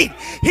complete.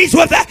 He's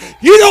with that.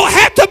 You don't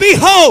have to be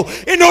whole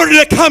in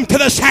order to come to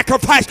the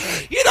sacrifice.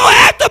 You don't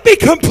have to be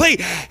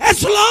complete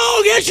as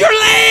long as your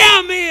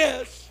lamb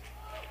is.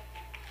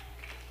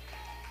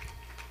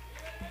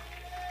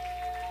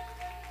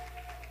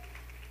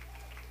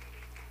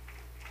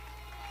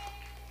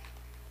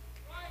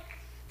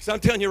 So I'm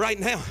telling you right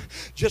now,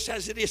 just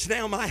as it is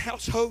now my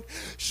household,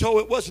 so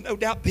it was no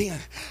doubt then.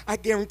 I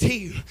guarantee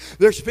you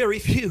there's very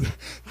few,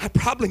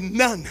 probably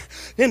none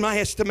in my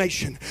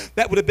estimation,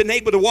 that would have been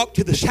able to walk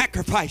to the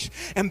sacrifice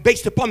and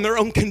based upon their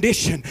own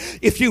condition,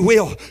 if you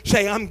will,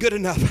 say, I'm good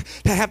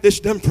enough to have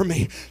this done for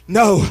me.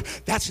 No,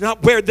 that's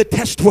not where the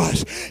test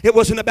was. It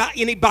wasn't about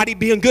anybody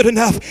being good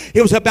enough.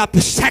 It was about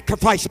the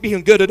sacrifice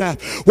being good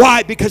enough.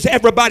 Why? Because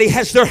everybody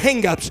has their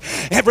hang-ups.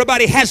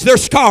 Everybody has their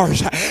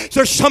scars.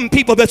 There's some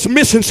people that's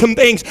missing some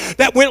things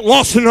that went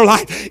lost in their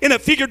life. In a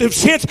figurative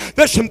sense,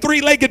 there's some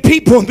 3-legged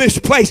people in this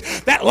place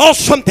that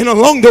lost something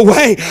along the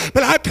way.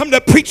 But I've come to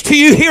preach to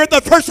you here at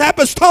the First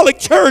Apostolic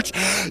Church.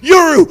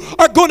 You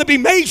are going to be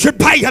measured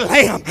by your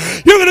lamb.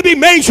 You're going to be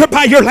measured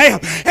by your lamb.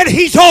 And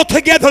he's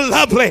altogether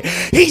lovely.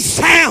 He's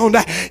sound.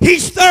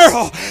 He's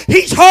thorough.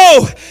 He's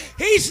whole.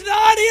 He's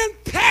not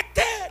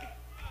impacted.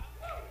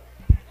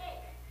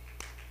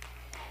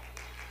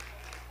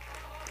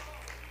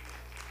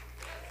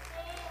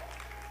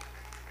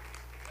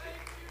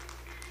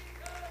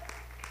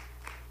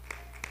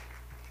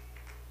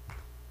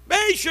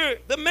 Measure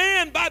the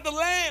man by the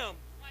lamb.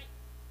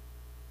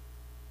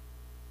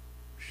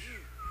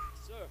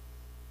 Sir.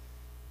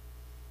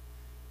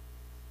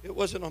 It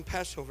wasn't on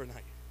Passover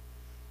night,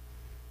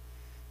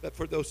 but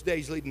for those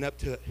days leading up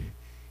to it,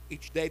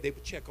 each day they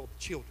would check all the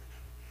children,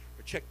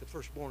 or check the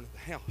firstborn of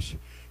the house,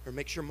 or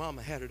make sure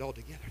mama had it all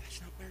together.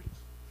 That's not where it was.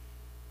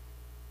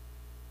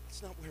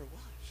 That's not where it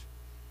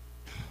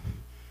was.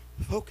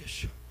 The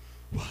focus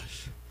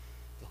was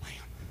the lamb.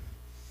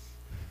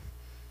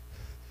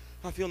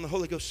 I feel in the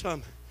Holy Ghost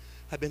some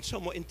have been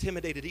somewhat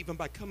intimidated even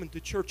by coming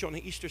to church on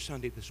an Easter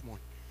Sunday this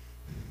morning,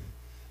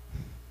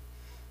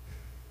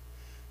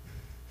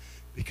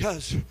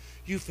 because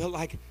you felt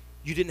like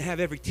you didn't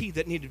have every T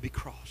that needed to be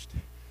crossed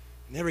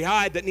and every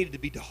I that needed to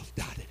be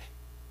dotted.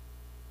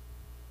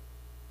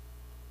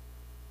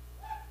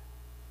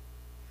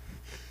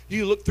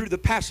 You looked through the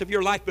past of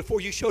your life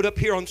before you showed up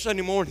here on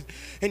Sunday morning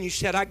and you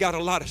said, I got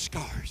a lot of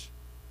scars.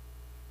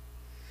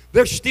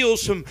 There are still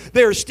some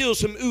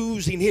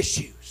oozing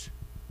issues.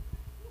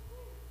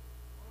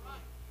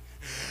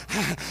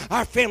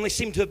 our family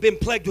seemed to have been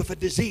plagued with a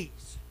disease.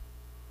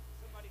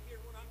 Somebody hear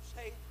what I'm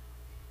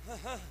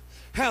saying?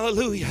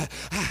 Hallelujah.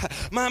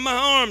 My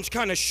arms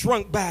kind of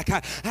shrunk back.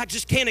 I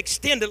just can't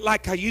extend it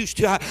like I used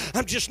to.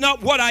 I'm just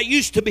not what I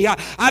used to be.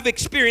 I've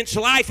experienced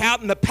life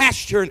out in the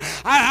pasture, and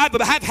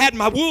I've had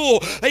my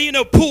wool,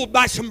 pulled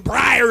by some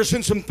briars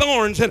and some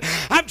thorns, and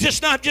I'm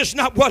just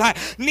not what I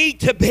need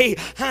to be.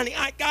 Honey,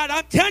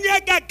 I'm telling you, I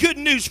got good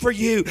news for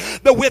you.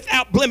 The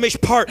without blemish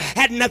part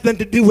had nothing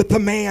to do with the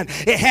man.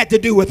 It had to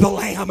do with the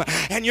lamb.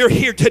 And you're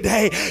here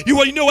today.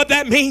 You know what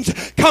that means?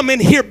 Come in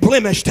here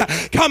blemished.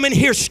 Come in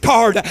here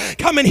scarred.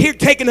 Come in here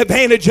taken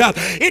advantage of.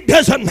 It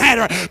doesn't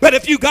matter. But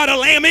if you got a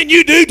lamb, and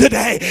you do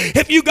today,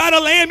 if you got a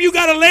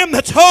lamb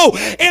that's whole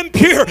and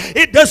pure,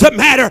 it doesn't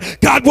matter.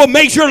 God will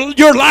measure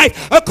your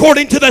life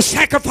according to the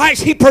sacrifice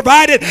He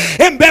provided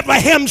in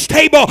Bethlehem's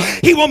table.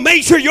 He will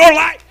measure your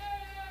life.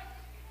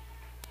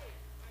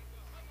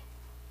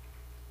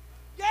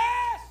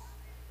 Yes!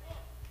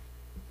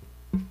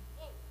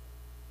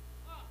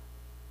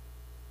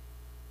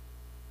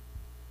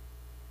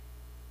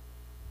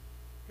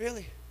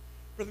 Really?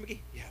 Brother McGee?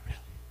 Yeah, really.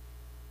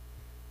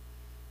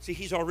 See,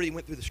 He's already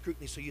went through the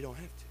scrutiny, so you don't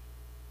have to.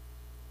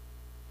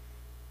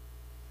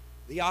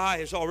 The eye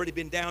has already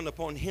been down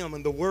upon Him,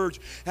 and the words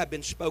have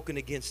been spoken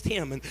against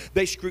Him, and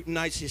they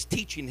scrutinize His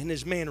teaching and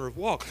His manner of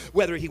walk,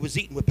 whether He was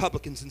eating with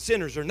publicans and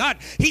sinners or not.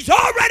 He's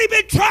already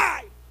been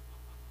tried.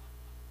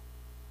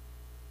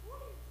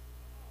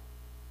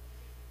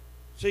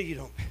 So you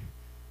don't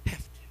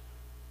have to.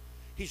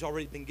 He's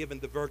already been given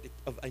the verdict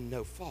of a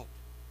no fault.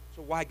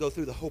 So why go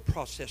through the whole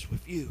process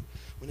with you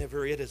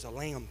whenever it is a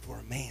lamb for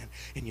a man,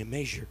 and you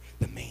measure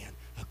the man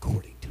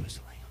according to his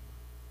lamb?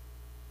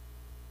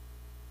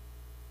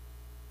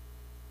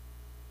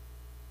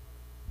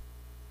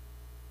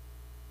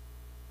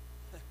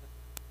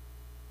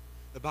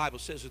 The Bible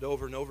says it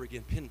over and over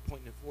again,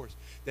 pinpointing it for us,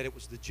 that it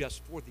was the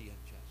just for the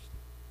unjust.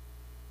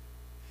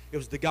 It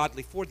was the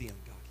godly for the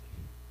ungodly.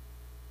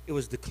 It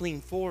was the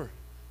clean for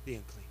the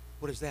unclean.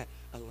 What is that?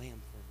 A lamb for me.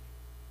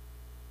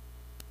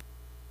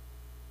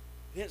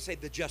 It didn't say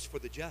the just for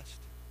the just,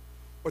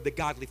 or the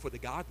godly for the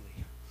godly,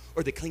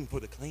 or the clean for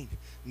the clean.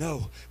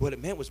 No, what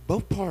it meant was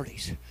both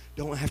parties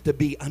don't have to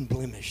be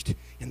unblemished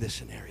in this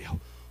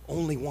scenario.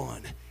 Only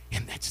one,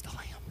 and that's the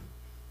lamb.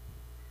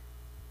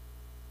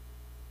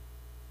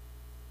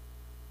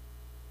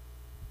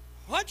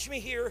 Watch me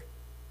here.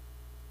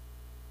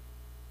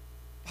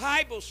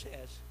 Bible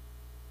says,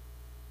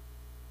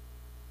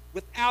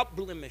 without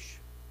blemish.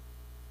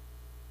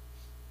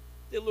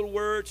 Did a little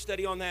word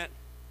study on that.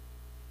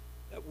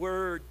 That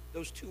word,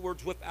 those two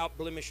words, without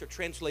blemish, are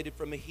translated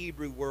from a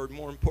Hebrew word,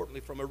 more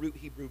importantly from a root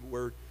Hebrew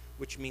word,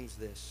 which means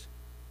this: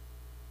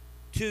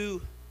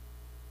 to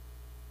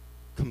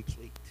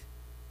complete.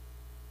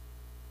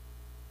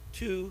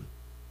 To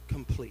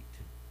complete.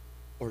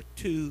 Or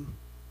to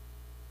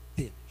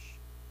finish.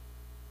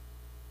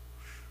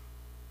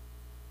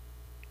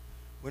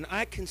 When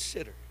I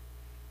consider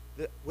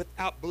that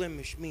without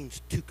blemish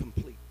means to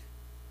complete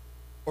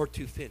or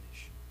to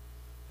finish,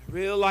 I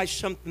realize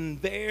something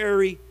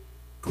very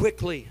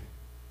quickly,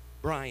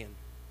 Brian,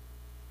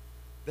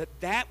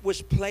 that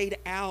was played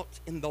out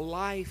in the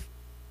life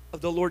of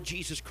the Lord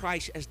Jesus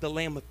Christ as the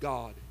Lamb of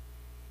God,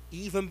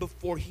 even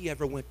before He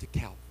ever went to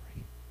Calvary.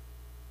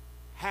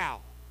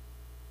 How?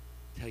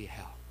 I'll tell you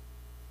how.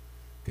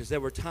 Because there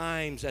were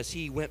times as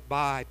He went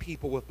by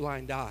people with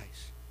blind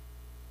eyes.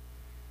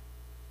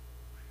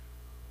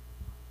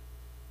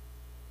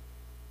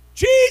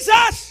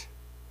 Jesus,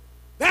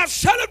 thou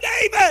Son of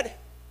David,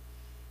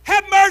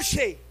 have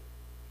mercy.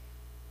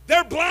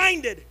 They're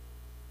blinded.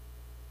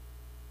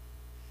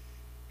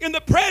 In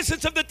the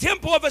presence of the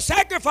temple of a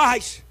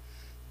sacrifice,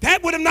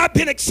 that would have not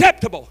been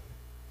acceptable.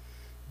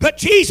 But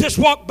Jesus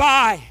walked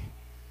by,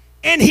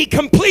 and He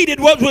completed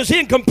what was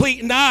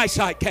incomplete, and the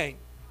eyesight came.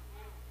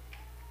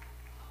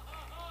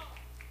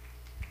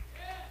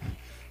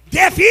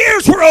 Deaf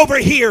ears were over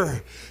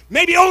here.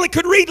 Maybe only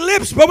could read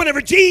lips, but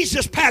whenever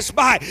Jesus passed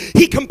by,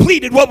 He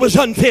completed what was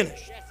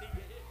unfinished.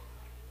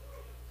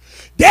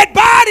 Dead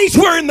bodies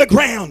were in the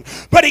ground,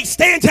 but He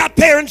stands out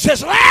there and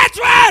says,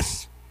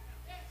 Lazarus,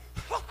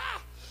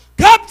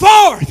 come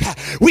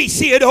forth. We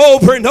see it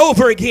over and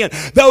over again.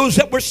 Those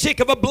that were sick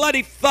of a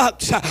bloody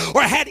flux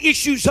or had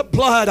issues of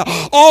blood,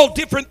 all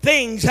different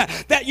things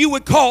that you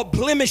would call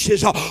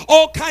blemishes,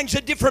 all kinds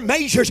of different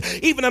measures.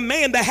 Even a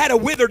man that had a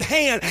withered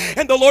hand,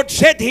 and the Lord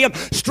said to him,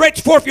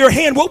 stretch forth your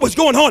hand. What was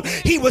going on?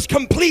 He was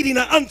completing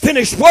an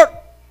unfinished work.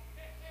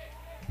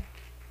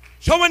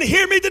 Someone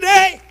hear me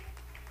today?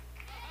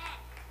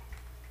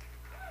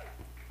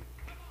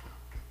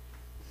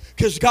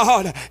 Because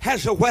God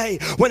has a way.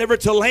 Whenever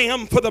it's a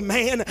lamb for the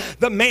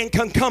man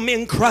can come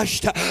in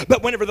crushed.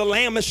 But whenever the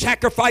lamb is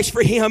sacrificed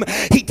for him,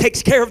 he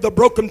takes care of the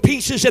broken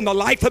pieces in the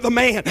life of the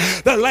man.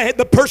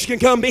 The person can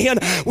come in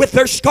with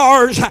their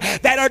scars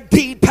that are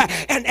deep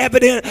and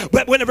evident.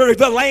 But whenever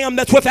the lamb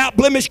that's without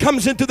blemish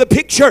comes into the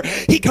picture,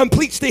 he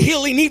completes the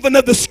healing even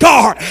of the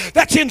scar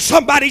that's in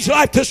somebody's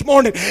life this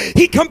morning.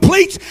 He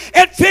completes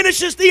and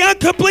finishes the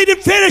uncompleted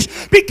finish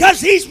because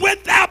he's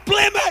without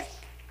blemish.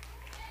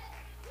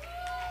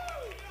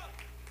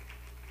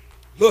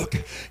 Look,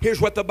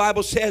 here's what the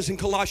Bible says in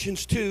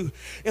Colossians 2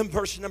 in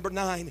verse number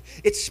 9.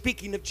 It's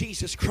speaking of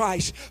Jesus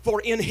Christ.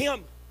 For in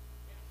him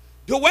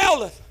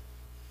dwelleth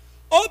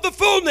all the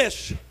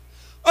fullness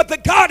of the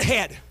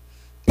Godhead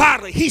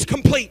bodily. He's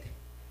complete.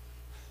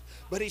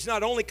 But he's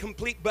not only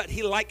complete, but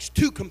he likes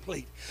to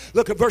complete.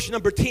 Look at verse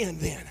number 10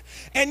 then.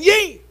 And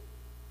ye,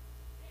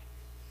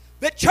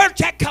 the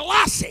church at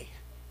Colossae,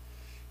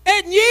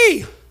 and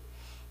ye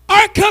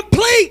are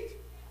complete.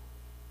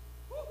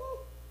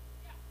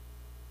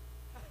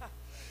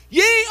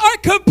 Ye are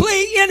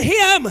complete in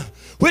him,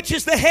 which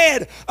is the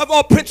head of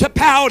all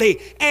principality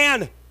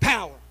and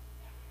power.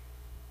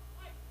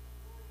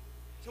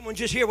 Someone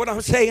just hear what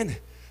I'm saying?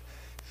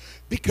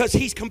 Because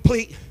he's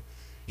complete,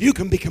 you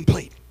can be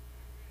complete.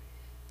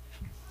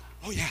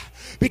 Oh yeah,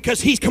 because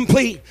he's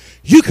complete,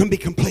 you can be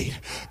complete.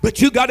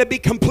 But you got to be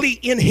complete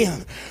in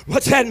him.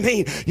 What's that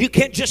mean? You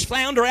can't just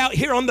flounder out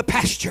here on the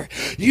pasture.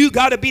 You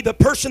got to be the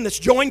person that's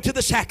joined to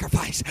the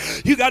sacrifice.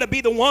 You got to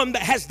be the one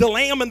that has the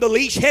lamb and the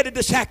leash headed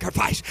to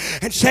sacrifice.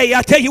 And say,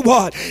 I tell you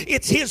what,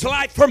 it's his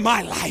life for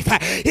my life.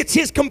 It's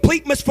his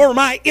completeness for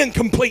my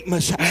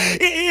incompleteness.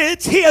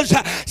 It's his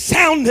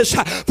soundness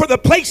for the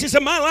places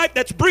of my life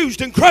that's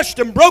bruised and crushed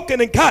and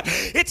broken and cut.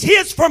 It's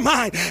his for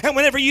mine. And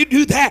whenever you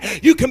do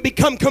that, you can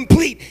become complete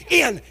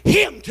in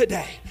him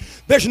today.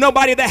 There's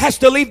nobody that has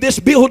to leave this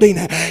building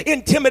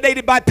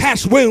intimidated by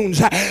past wounds.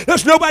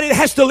 There's nobody that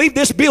has to leave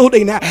this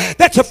building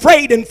that's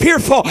afraid and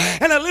fearful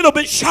and a little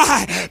bit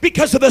shy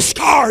because of the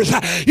scars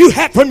you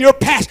had from your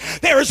past.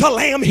 There is a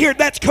lamb here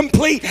that's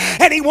complete,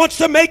 and he wants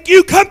to make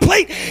you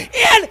complete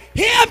in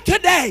him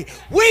today.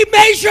 We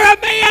measure a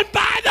man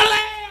by the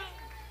lamb.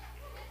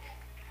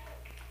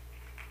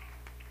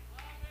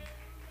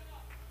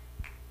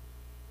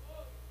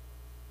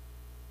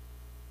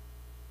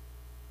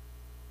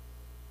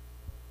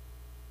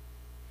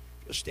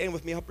 Stand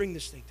with me. I'll bring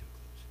this thing to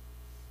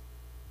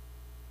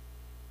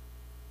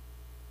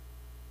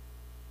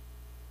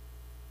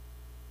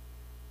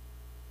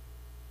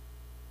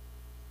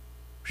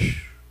a close.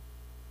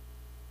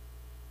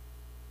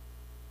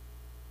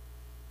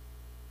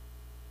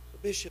 So,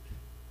 Bishop,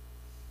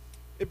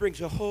 it brings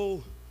a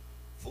whole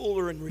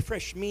fuller and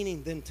refreshed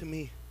meaning than to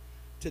me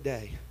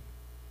today.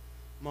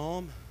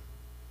 Mom,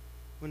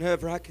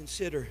 whenever I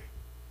consider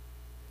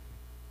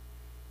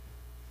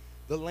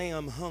the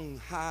lamb hung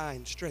high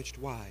and stretched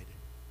wide,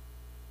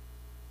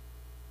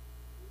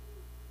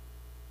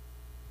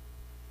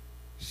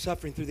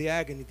 suffering through the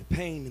agony, the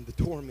pain, and the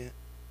torment,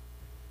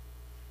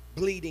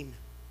 bleeding.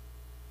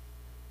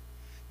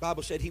 The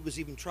Bible said he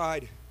was even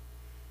tried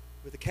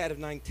with a cat of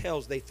nine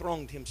tails. They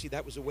thronged him. See,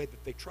 that was the way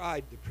that they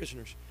tried the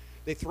prisoners.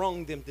 They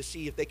thronged them to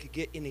see if they could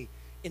get any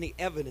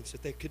evidence,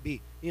 that there could be,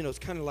 it's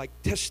kind of like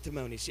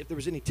testimony. See if there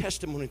was any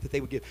testimony that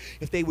they would give,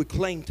 if they would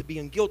claim to be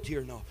guilty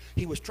or not.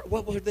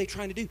 What were they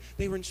trying to do?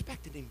 They were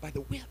inspecting him by the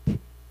whip.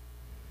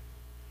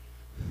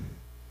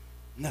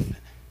 Nothing.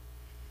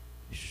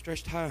 He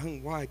stretched high,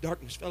 hung wide.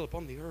 Darkness fell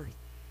upon the earth.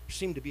 There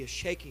seemed to be a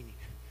shaking.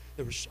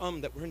 There were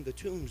some that were in the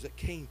tombs that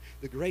came.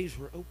 The graves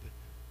were open.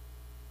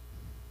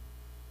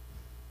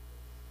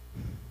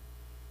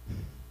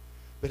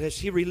 But as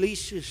he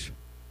releases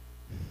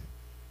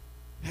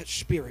that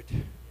spirit,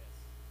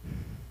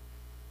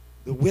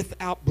 the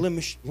without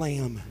blemish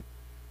lamb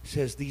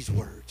says these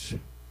words: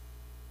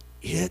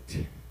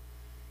 it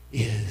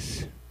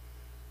is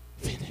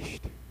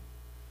finished.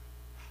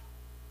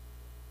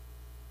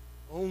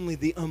 Only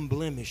the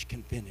unblemished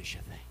can finish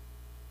a thing.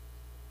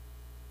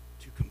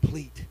 To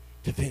complete,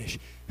 to finish.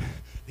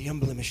 The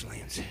unblemished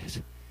lamb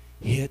says,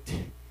 it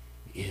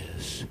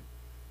is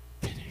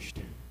finished.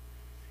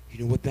 You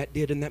know what that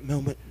did in that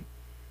moment?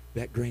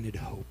 That granted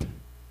hope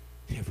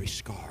to every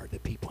scar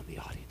that people in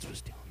the audience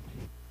was dealing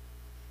with.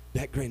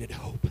 That granted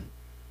hope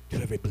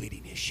to every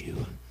bleeding issue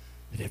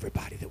that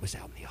everybody that was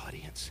out in the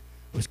audience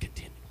was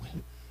contending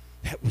with.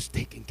 That was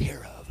taking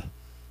care of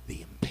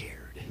the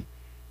impaired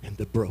and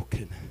the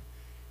broken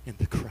and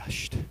the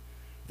crushed.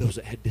 Those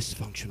that had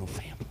dysfunctional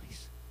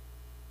families.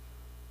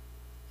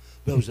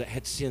 Those that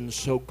had sins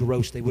so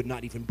gross they would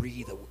not even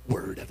breathe a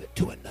word of it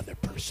to another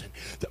person.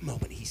 The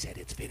moment he said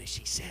it's finished,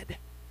 he said,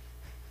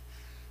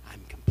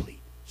 I'm complete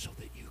so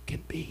that you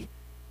can be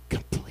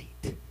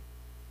complete.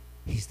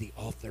 He's the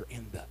author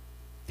and the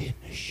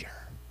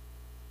finisher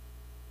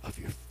of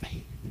your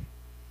faith,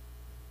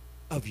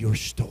 of your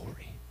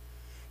story.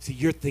 See,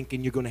 you're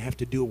thinking you're going to have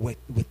to do away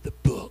with the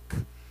book,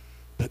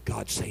 but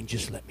God's saying,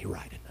 just let me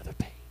write another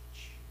page.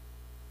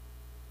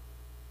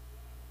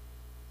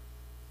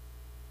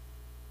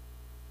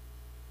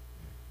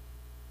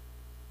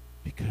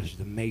 Because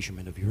the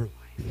measurement of your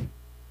life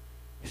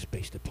is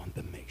based upon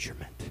the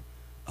measurement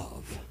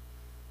of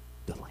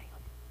the Lamb.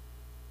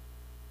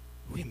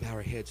 We can bow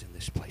our heads in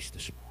this place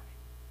this morning.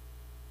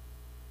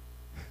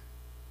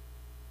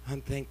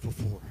 I'm thankful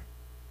for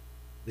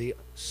the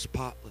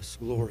spotless,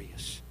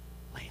 glorious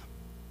Lamb.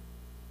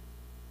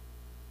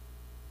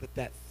 But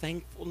that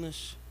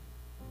thankfulness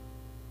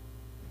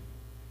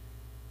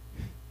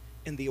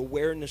and the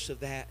awareness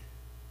of that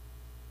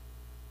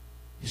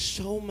is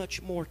so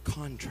much more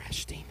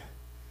contrasting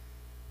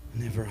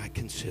whenever I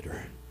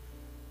consider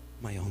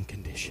my own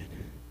condition.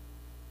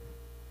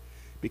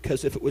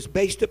 Because if it was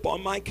based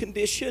upon my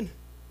condition,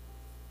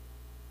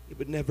 it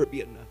would never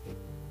be enough.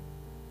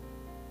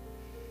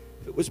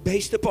 If it was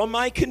based upon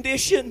my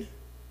condition,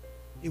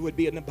 it would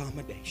be an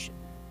abomination.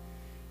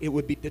 It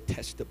would be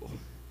detestable.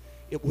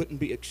 It wouldn't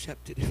be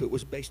accepted if it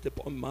was based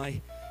upon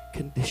my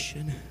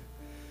condition.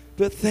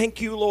 But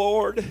thank you,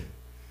 Lord,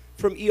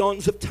 from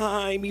eons of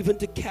time, even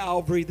to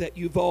Calvary, that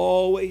you've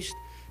always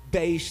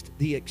based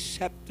the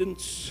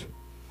acceptance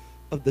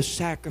of the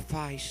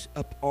sacrifice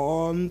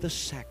upon the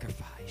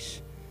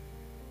sacrifice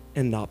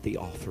and not the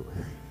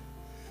offerer,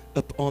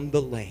 upon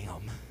the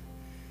Lamb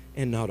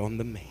and not on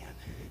the man.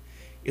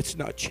 It's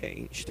not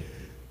changed.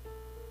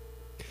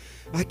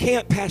 I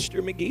can't,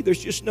 Pastor McGee.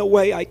 There's just no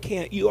way I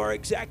can't. You are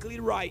exactly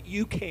right.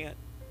 You can't.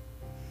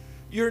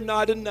 You're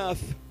not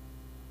enough.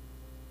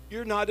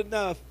 You're not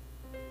enough.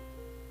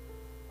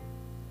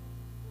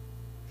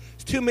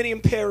 There's too many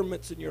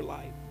impairments in your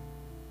life.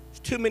 There's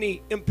too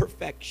many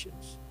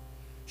imperfections.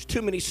 There's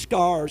too many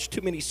scars,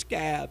 too many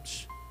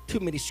scabs,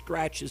 too many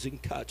scratches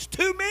and cuts.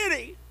 Too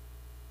many.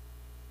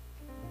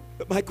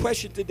 But my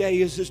question today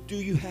is do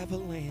you have a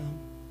lamb?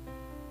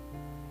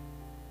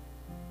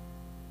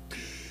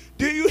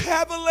 Do you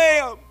have a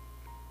lamb?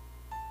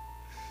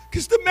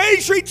 Because the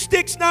measuring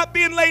stick's not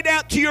being laid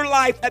out to your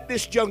life at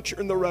this juncture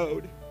in the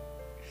road.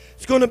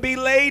 It's going to be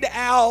laid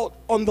out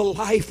on the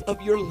life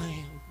of your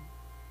lamb.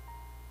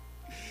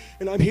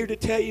 And I'm here to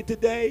tell you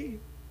today,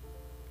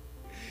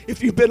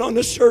 if you've been on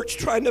the search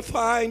trying to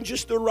find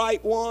just the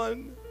right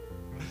one,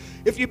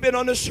 if you've been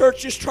on a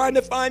search just trying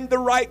to find the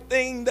right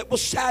thing that will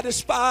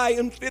satisfy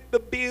and fit the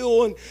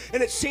bill, and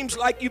it seems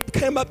like you've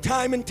come up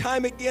time and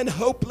time again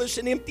hopeless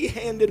and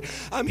empty-handed,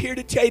 I'm here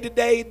to tell you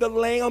today the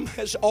Lamb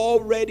has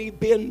already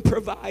been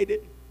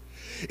provided.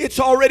 It's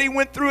already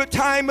went through a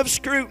time of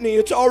scrutiny.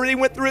 It's already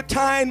went through a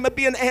time of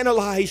being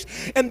analyzed.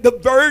 And the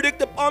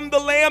verdict upon the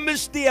Lamb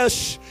is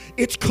this: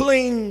 it's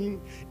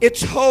clean,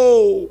 it's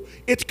whole,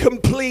 it's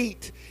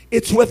complete,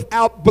 it's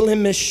without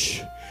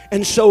blemish.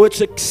 And so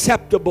it's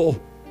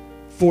acceptable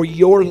for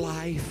your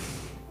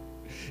life.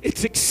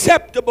 It's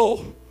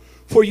acceptable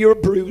for your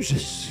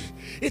bruises.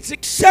 It's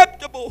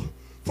acceptable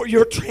for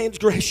your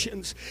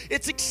transgressions.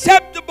 It's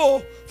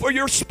acceptable for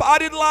your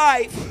spotted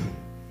life.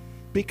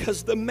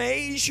 Because the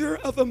measure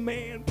of a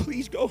man,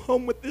 please go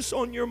home with this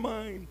on your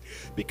mind,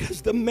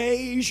 because the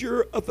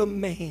measure of a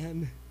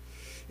man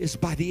is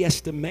by the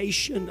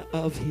estimation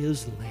of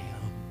his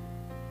lamb.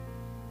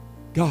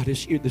 God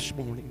is here this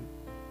morning.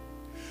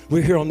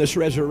 We're here on this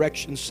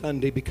Resurrection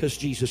Sunday because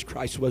Jesus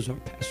Christ was our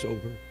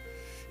Passover.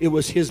 It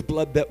was His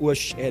blood that was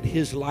shed,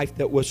 His life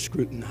that was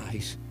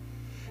scrutinized.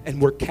 And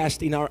we're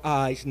casting our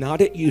eyes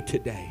not at you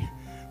today.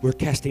 We're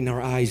casting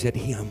our eyes at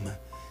Him.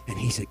 And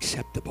He's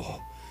acceptable.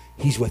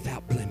 He's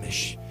without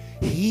blemish.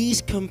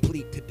 He's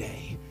complete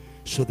today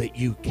so that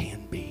you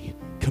can be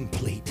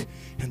complete.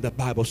 And the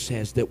Bible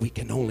says that we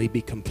can only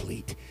be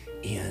complete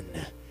in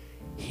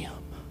Him.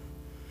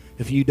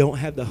 If you don't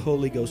have the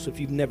Holy Ghost, if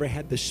you've never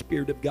had the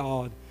Spirit of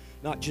God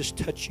not just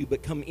touch you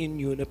but come in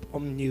you and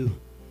upon you,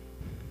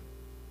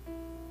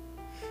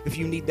 if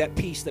you need that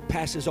peace that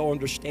passes all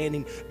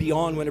understanding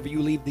beyond whenever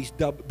you leave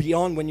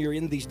beyond when you're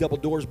in these double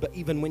doors, but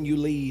even when you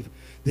leave,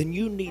 then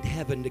you need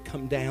heaven to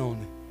come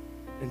down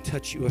and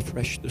touch you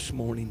afresh this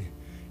morning.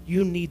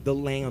 You need the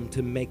Lamb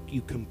to make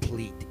you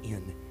complete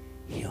in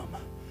Him.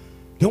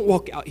 Don't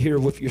walk out here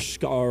with your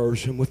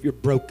scars and with your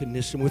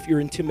brokenness and with your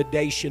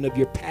intimidation of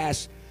your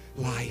past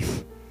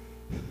life.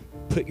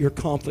 Put your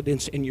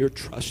confidence and your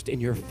trust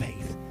and your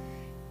faith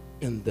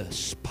in the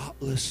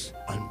spotless,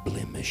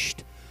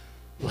 unblemished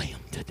Lamb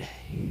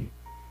today.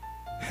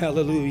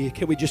 Hallelujah.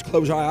 Can we just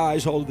close our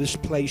eyes all over this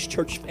place?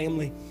 Church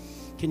family,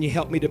 can you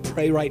help me to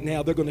pray right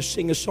now? They're going to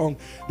sing a song.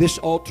 This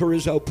altar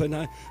is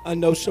open. I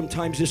know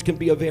sometimes this can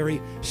be a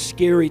very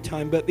scary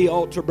time, but the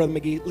altar, Brother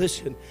McGee,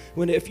 listen,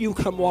 if you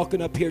come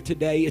walking up here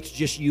today, it's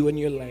just you and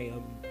your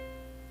lamb.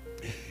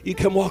 You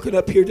come walking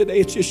up here today,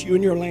 it's just you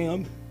and your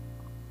lamb.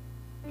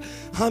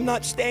 I'm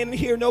not standing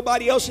here.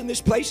 Nobody else in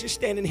this place is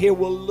standing here.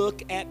 We'll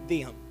look at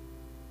them.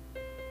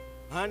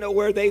 I know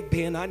where they've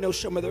been. I know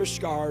some of their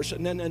scars.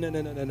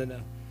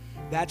 No.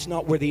 That's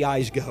not where the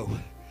eyes go.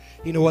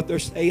 You know what they're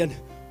saying?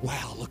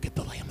 Wow, look at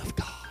the Lamb of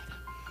God.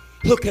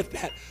 Look at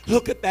that.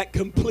 Look at that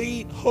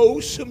complete,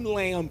 wholesome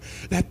lamb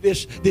that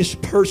this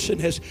person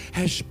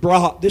has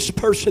brought. This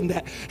person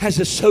that has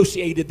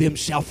associated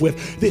themselves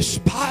with. This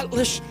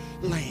spotless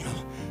lamb.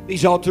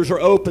 These altars are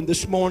open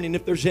this morning.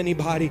 If there's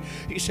anybody,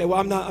 you say, well,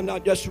 I'm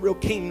not just real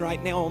keen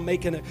right now on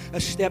making a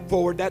step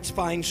forward. That's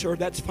fine, sir.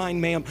 That's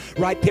fine, ma'am.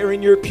 Right there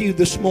in your pew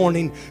this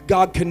morning,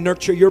 God can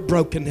nurture your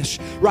brokenness.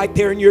 Right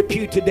there in your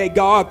pew today,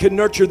 God can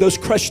nurture those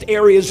crushed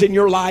areas in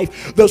your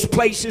life, those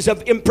places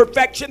of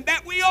imperfection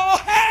that we all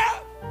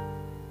have.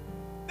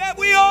 That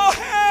we all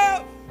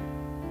have.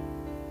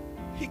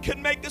 He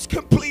can make us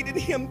complete in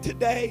Him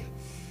today.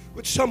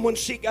 Would someone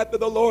seek after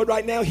the Lord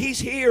right now? He's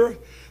here.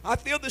 I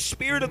feel the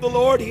Spirit of the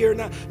Lord here.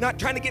 Not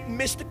trying to get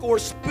mystical or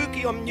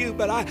spooky on you,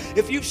 but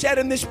if you've sat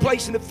in this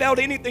place and have felt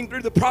anything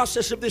through the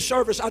process of this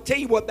service, I'll tell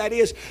you what that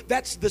is.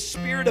 That's the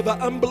Spirit of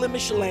an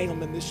unblemished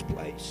Lamb in this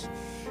place.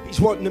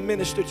 He's wanting to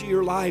minister to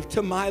your life,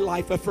 to my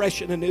life,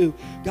 afresh and anew.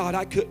 God,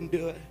 I couldn't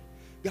do it.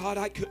 God,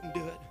 I couldn't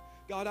do it.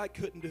 God, I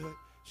couldn't do it.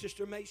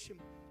 Sister Mason,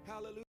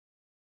 hallelujah.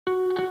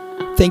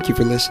 Thank you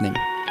for listening.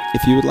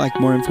 If you would like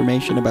more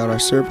information about our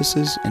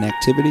services and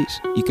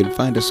activities, you can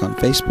find us on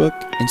Facebook,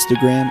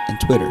 Instagram, and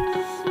Twitter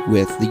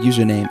with the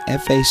username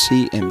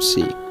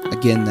FACMC.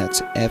 Again,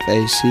 that's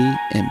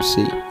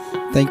FACMC.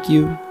 Thank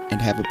you, and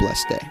have a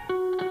blessed day.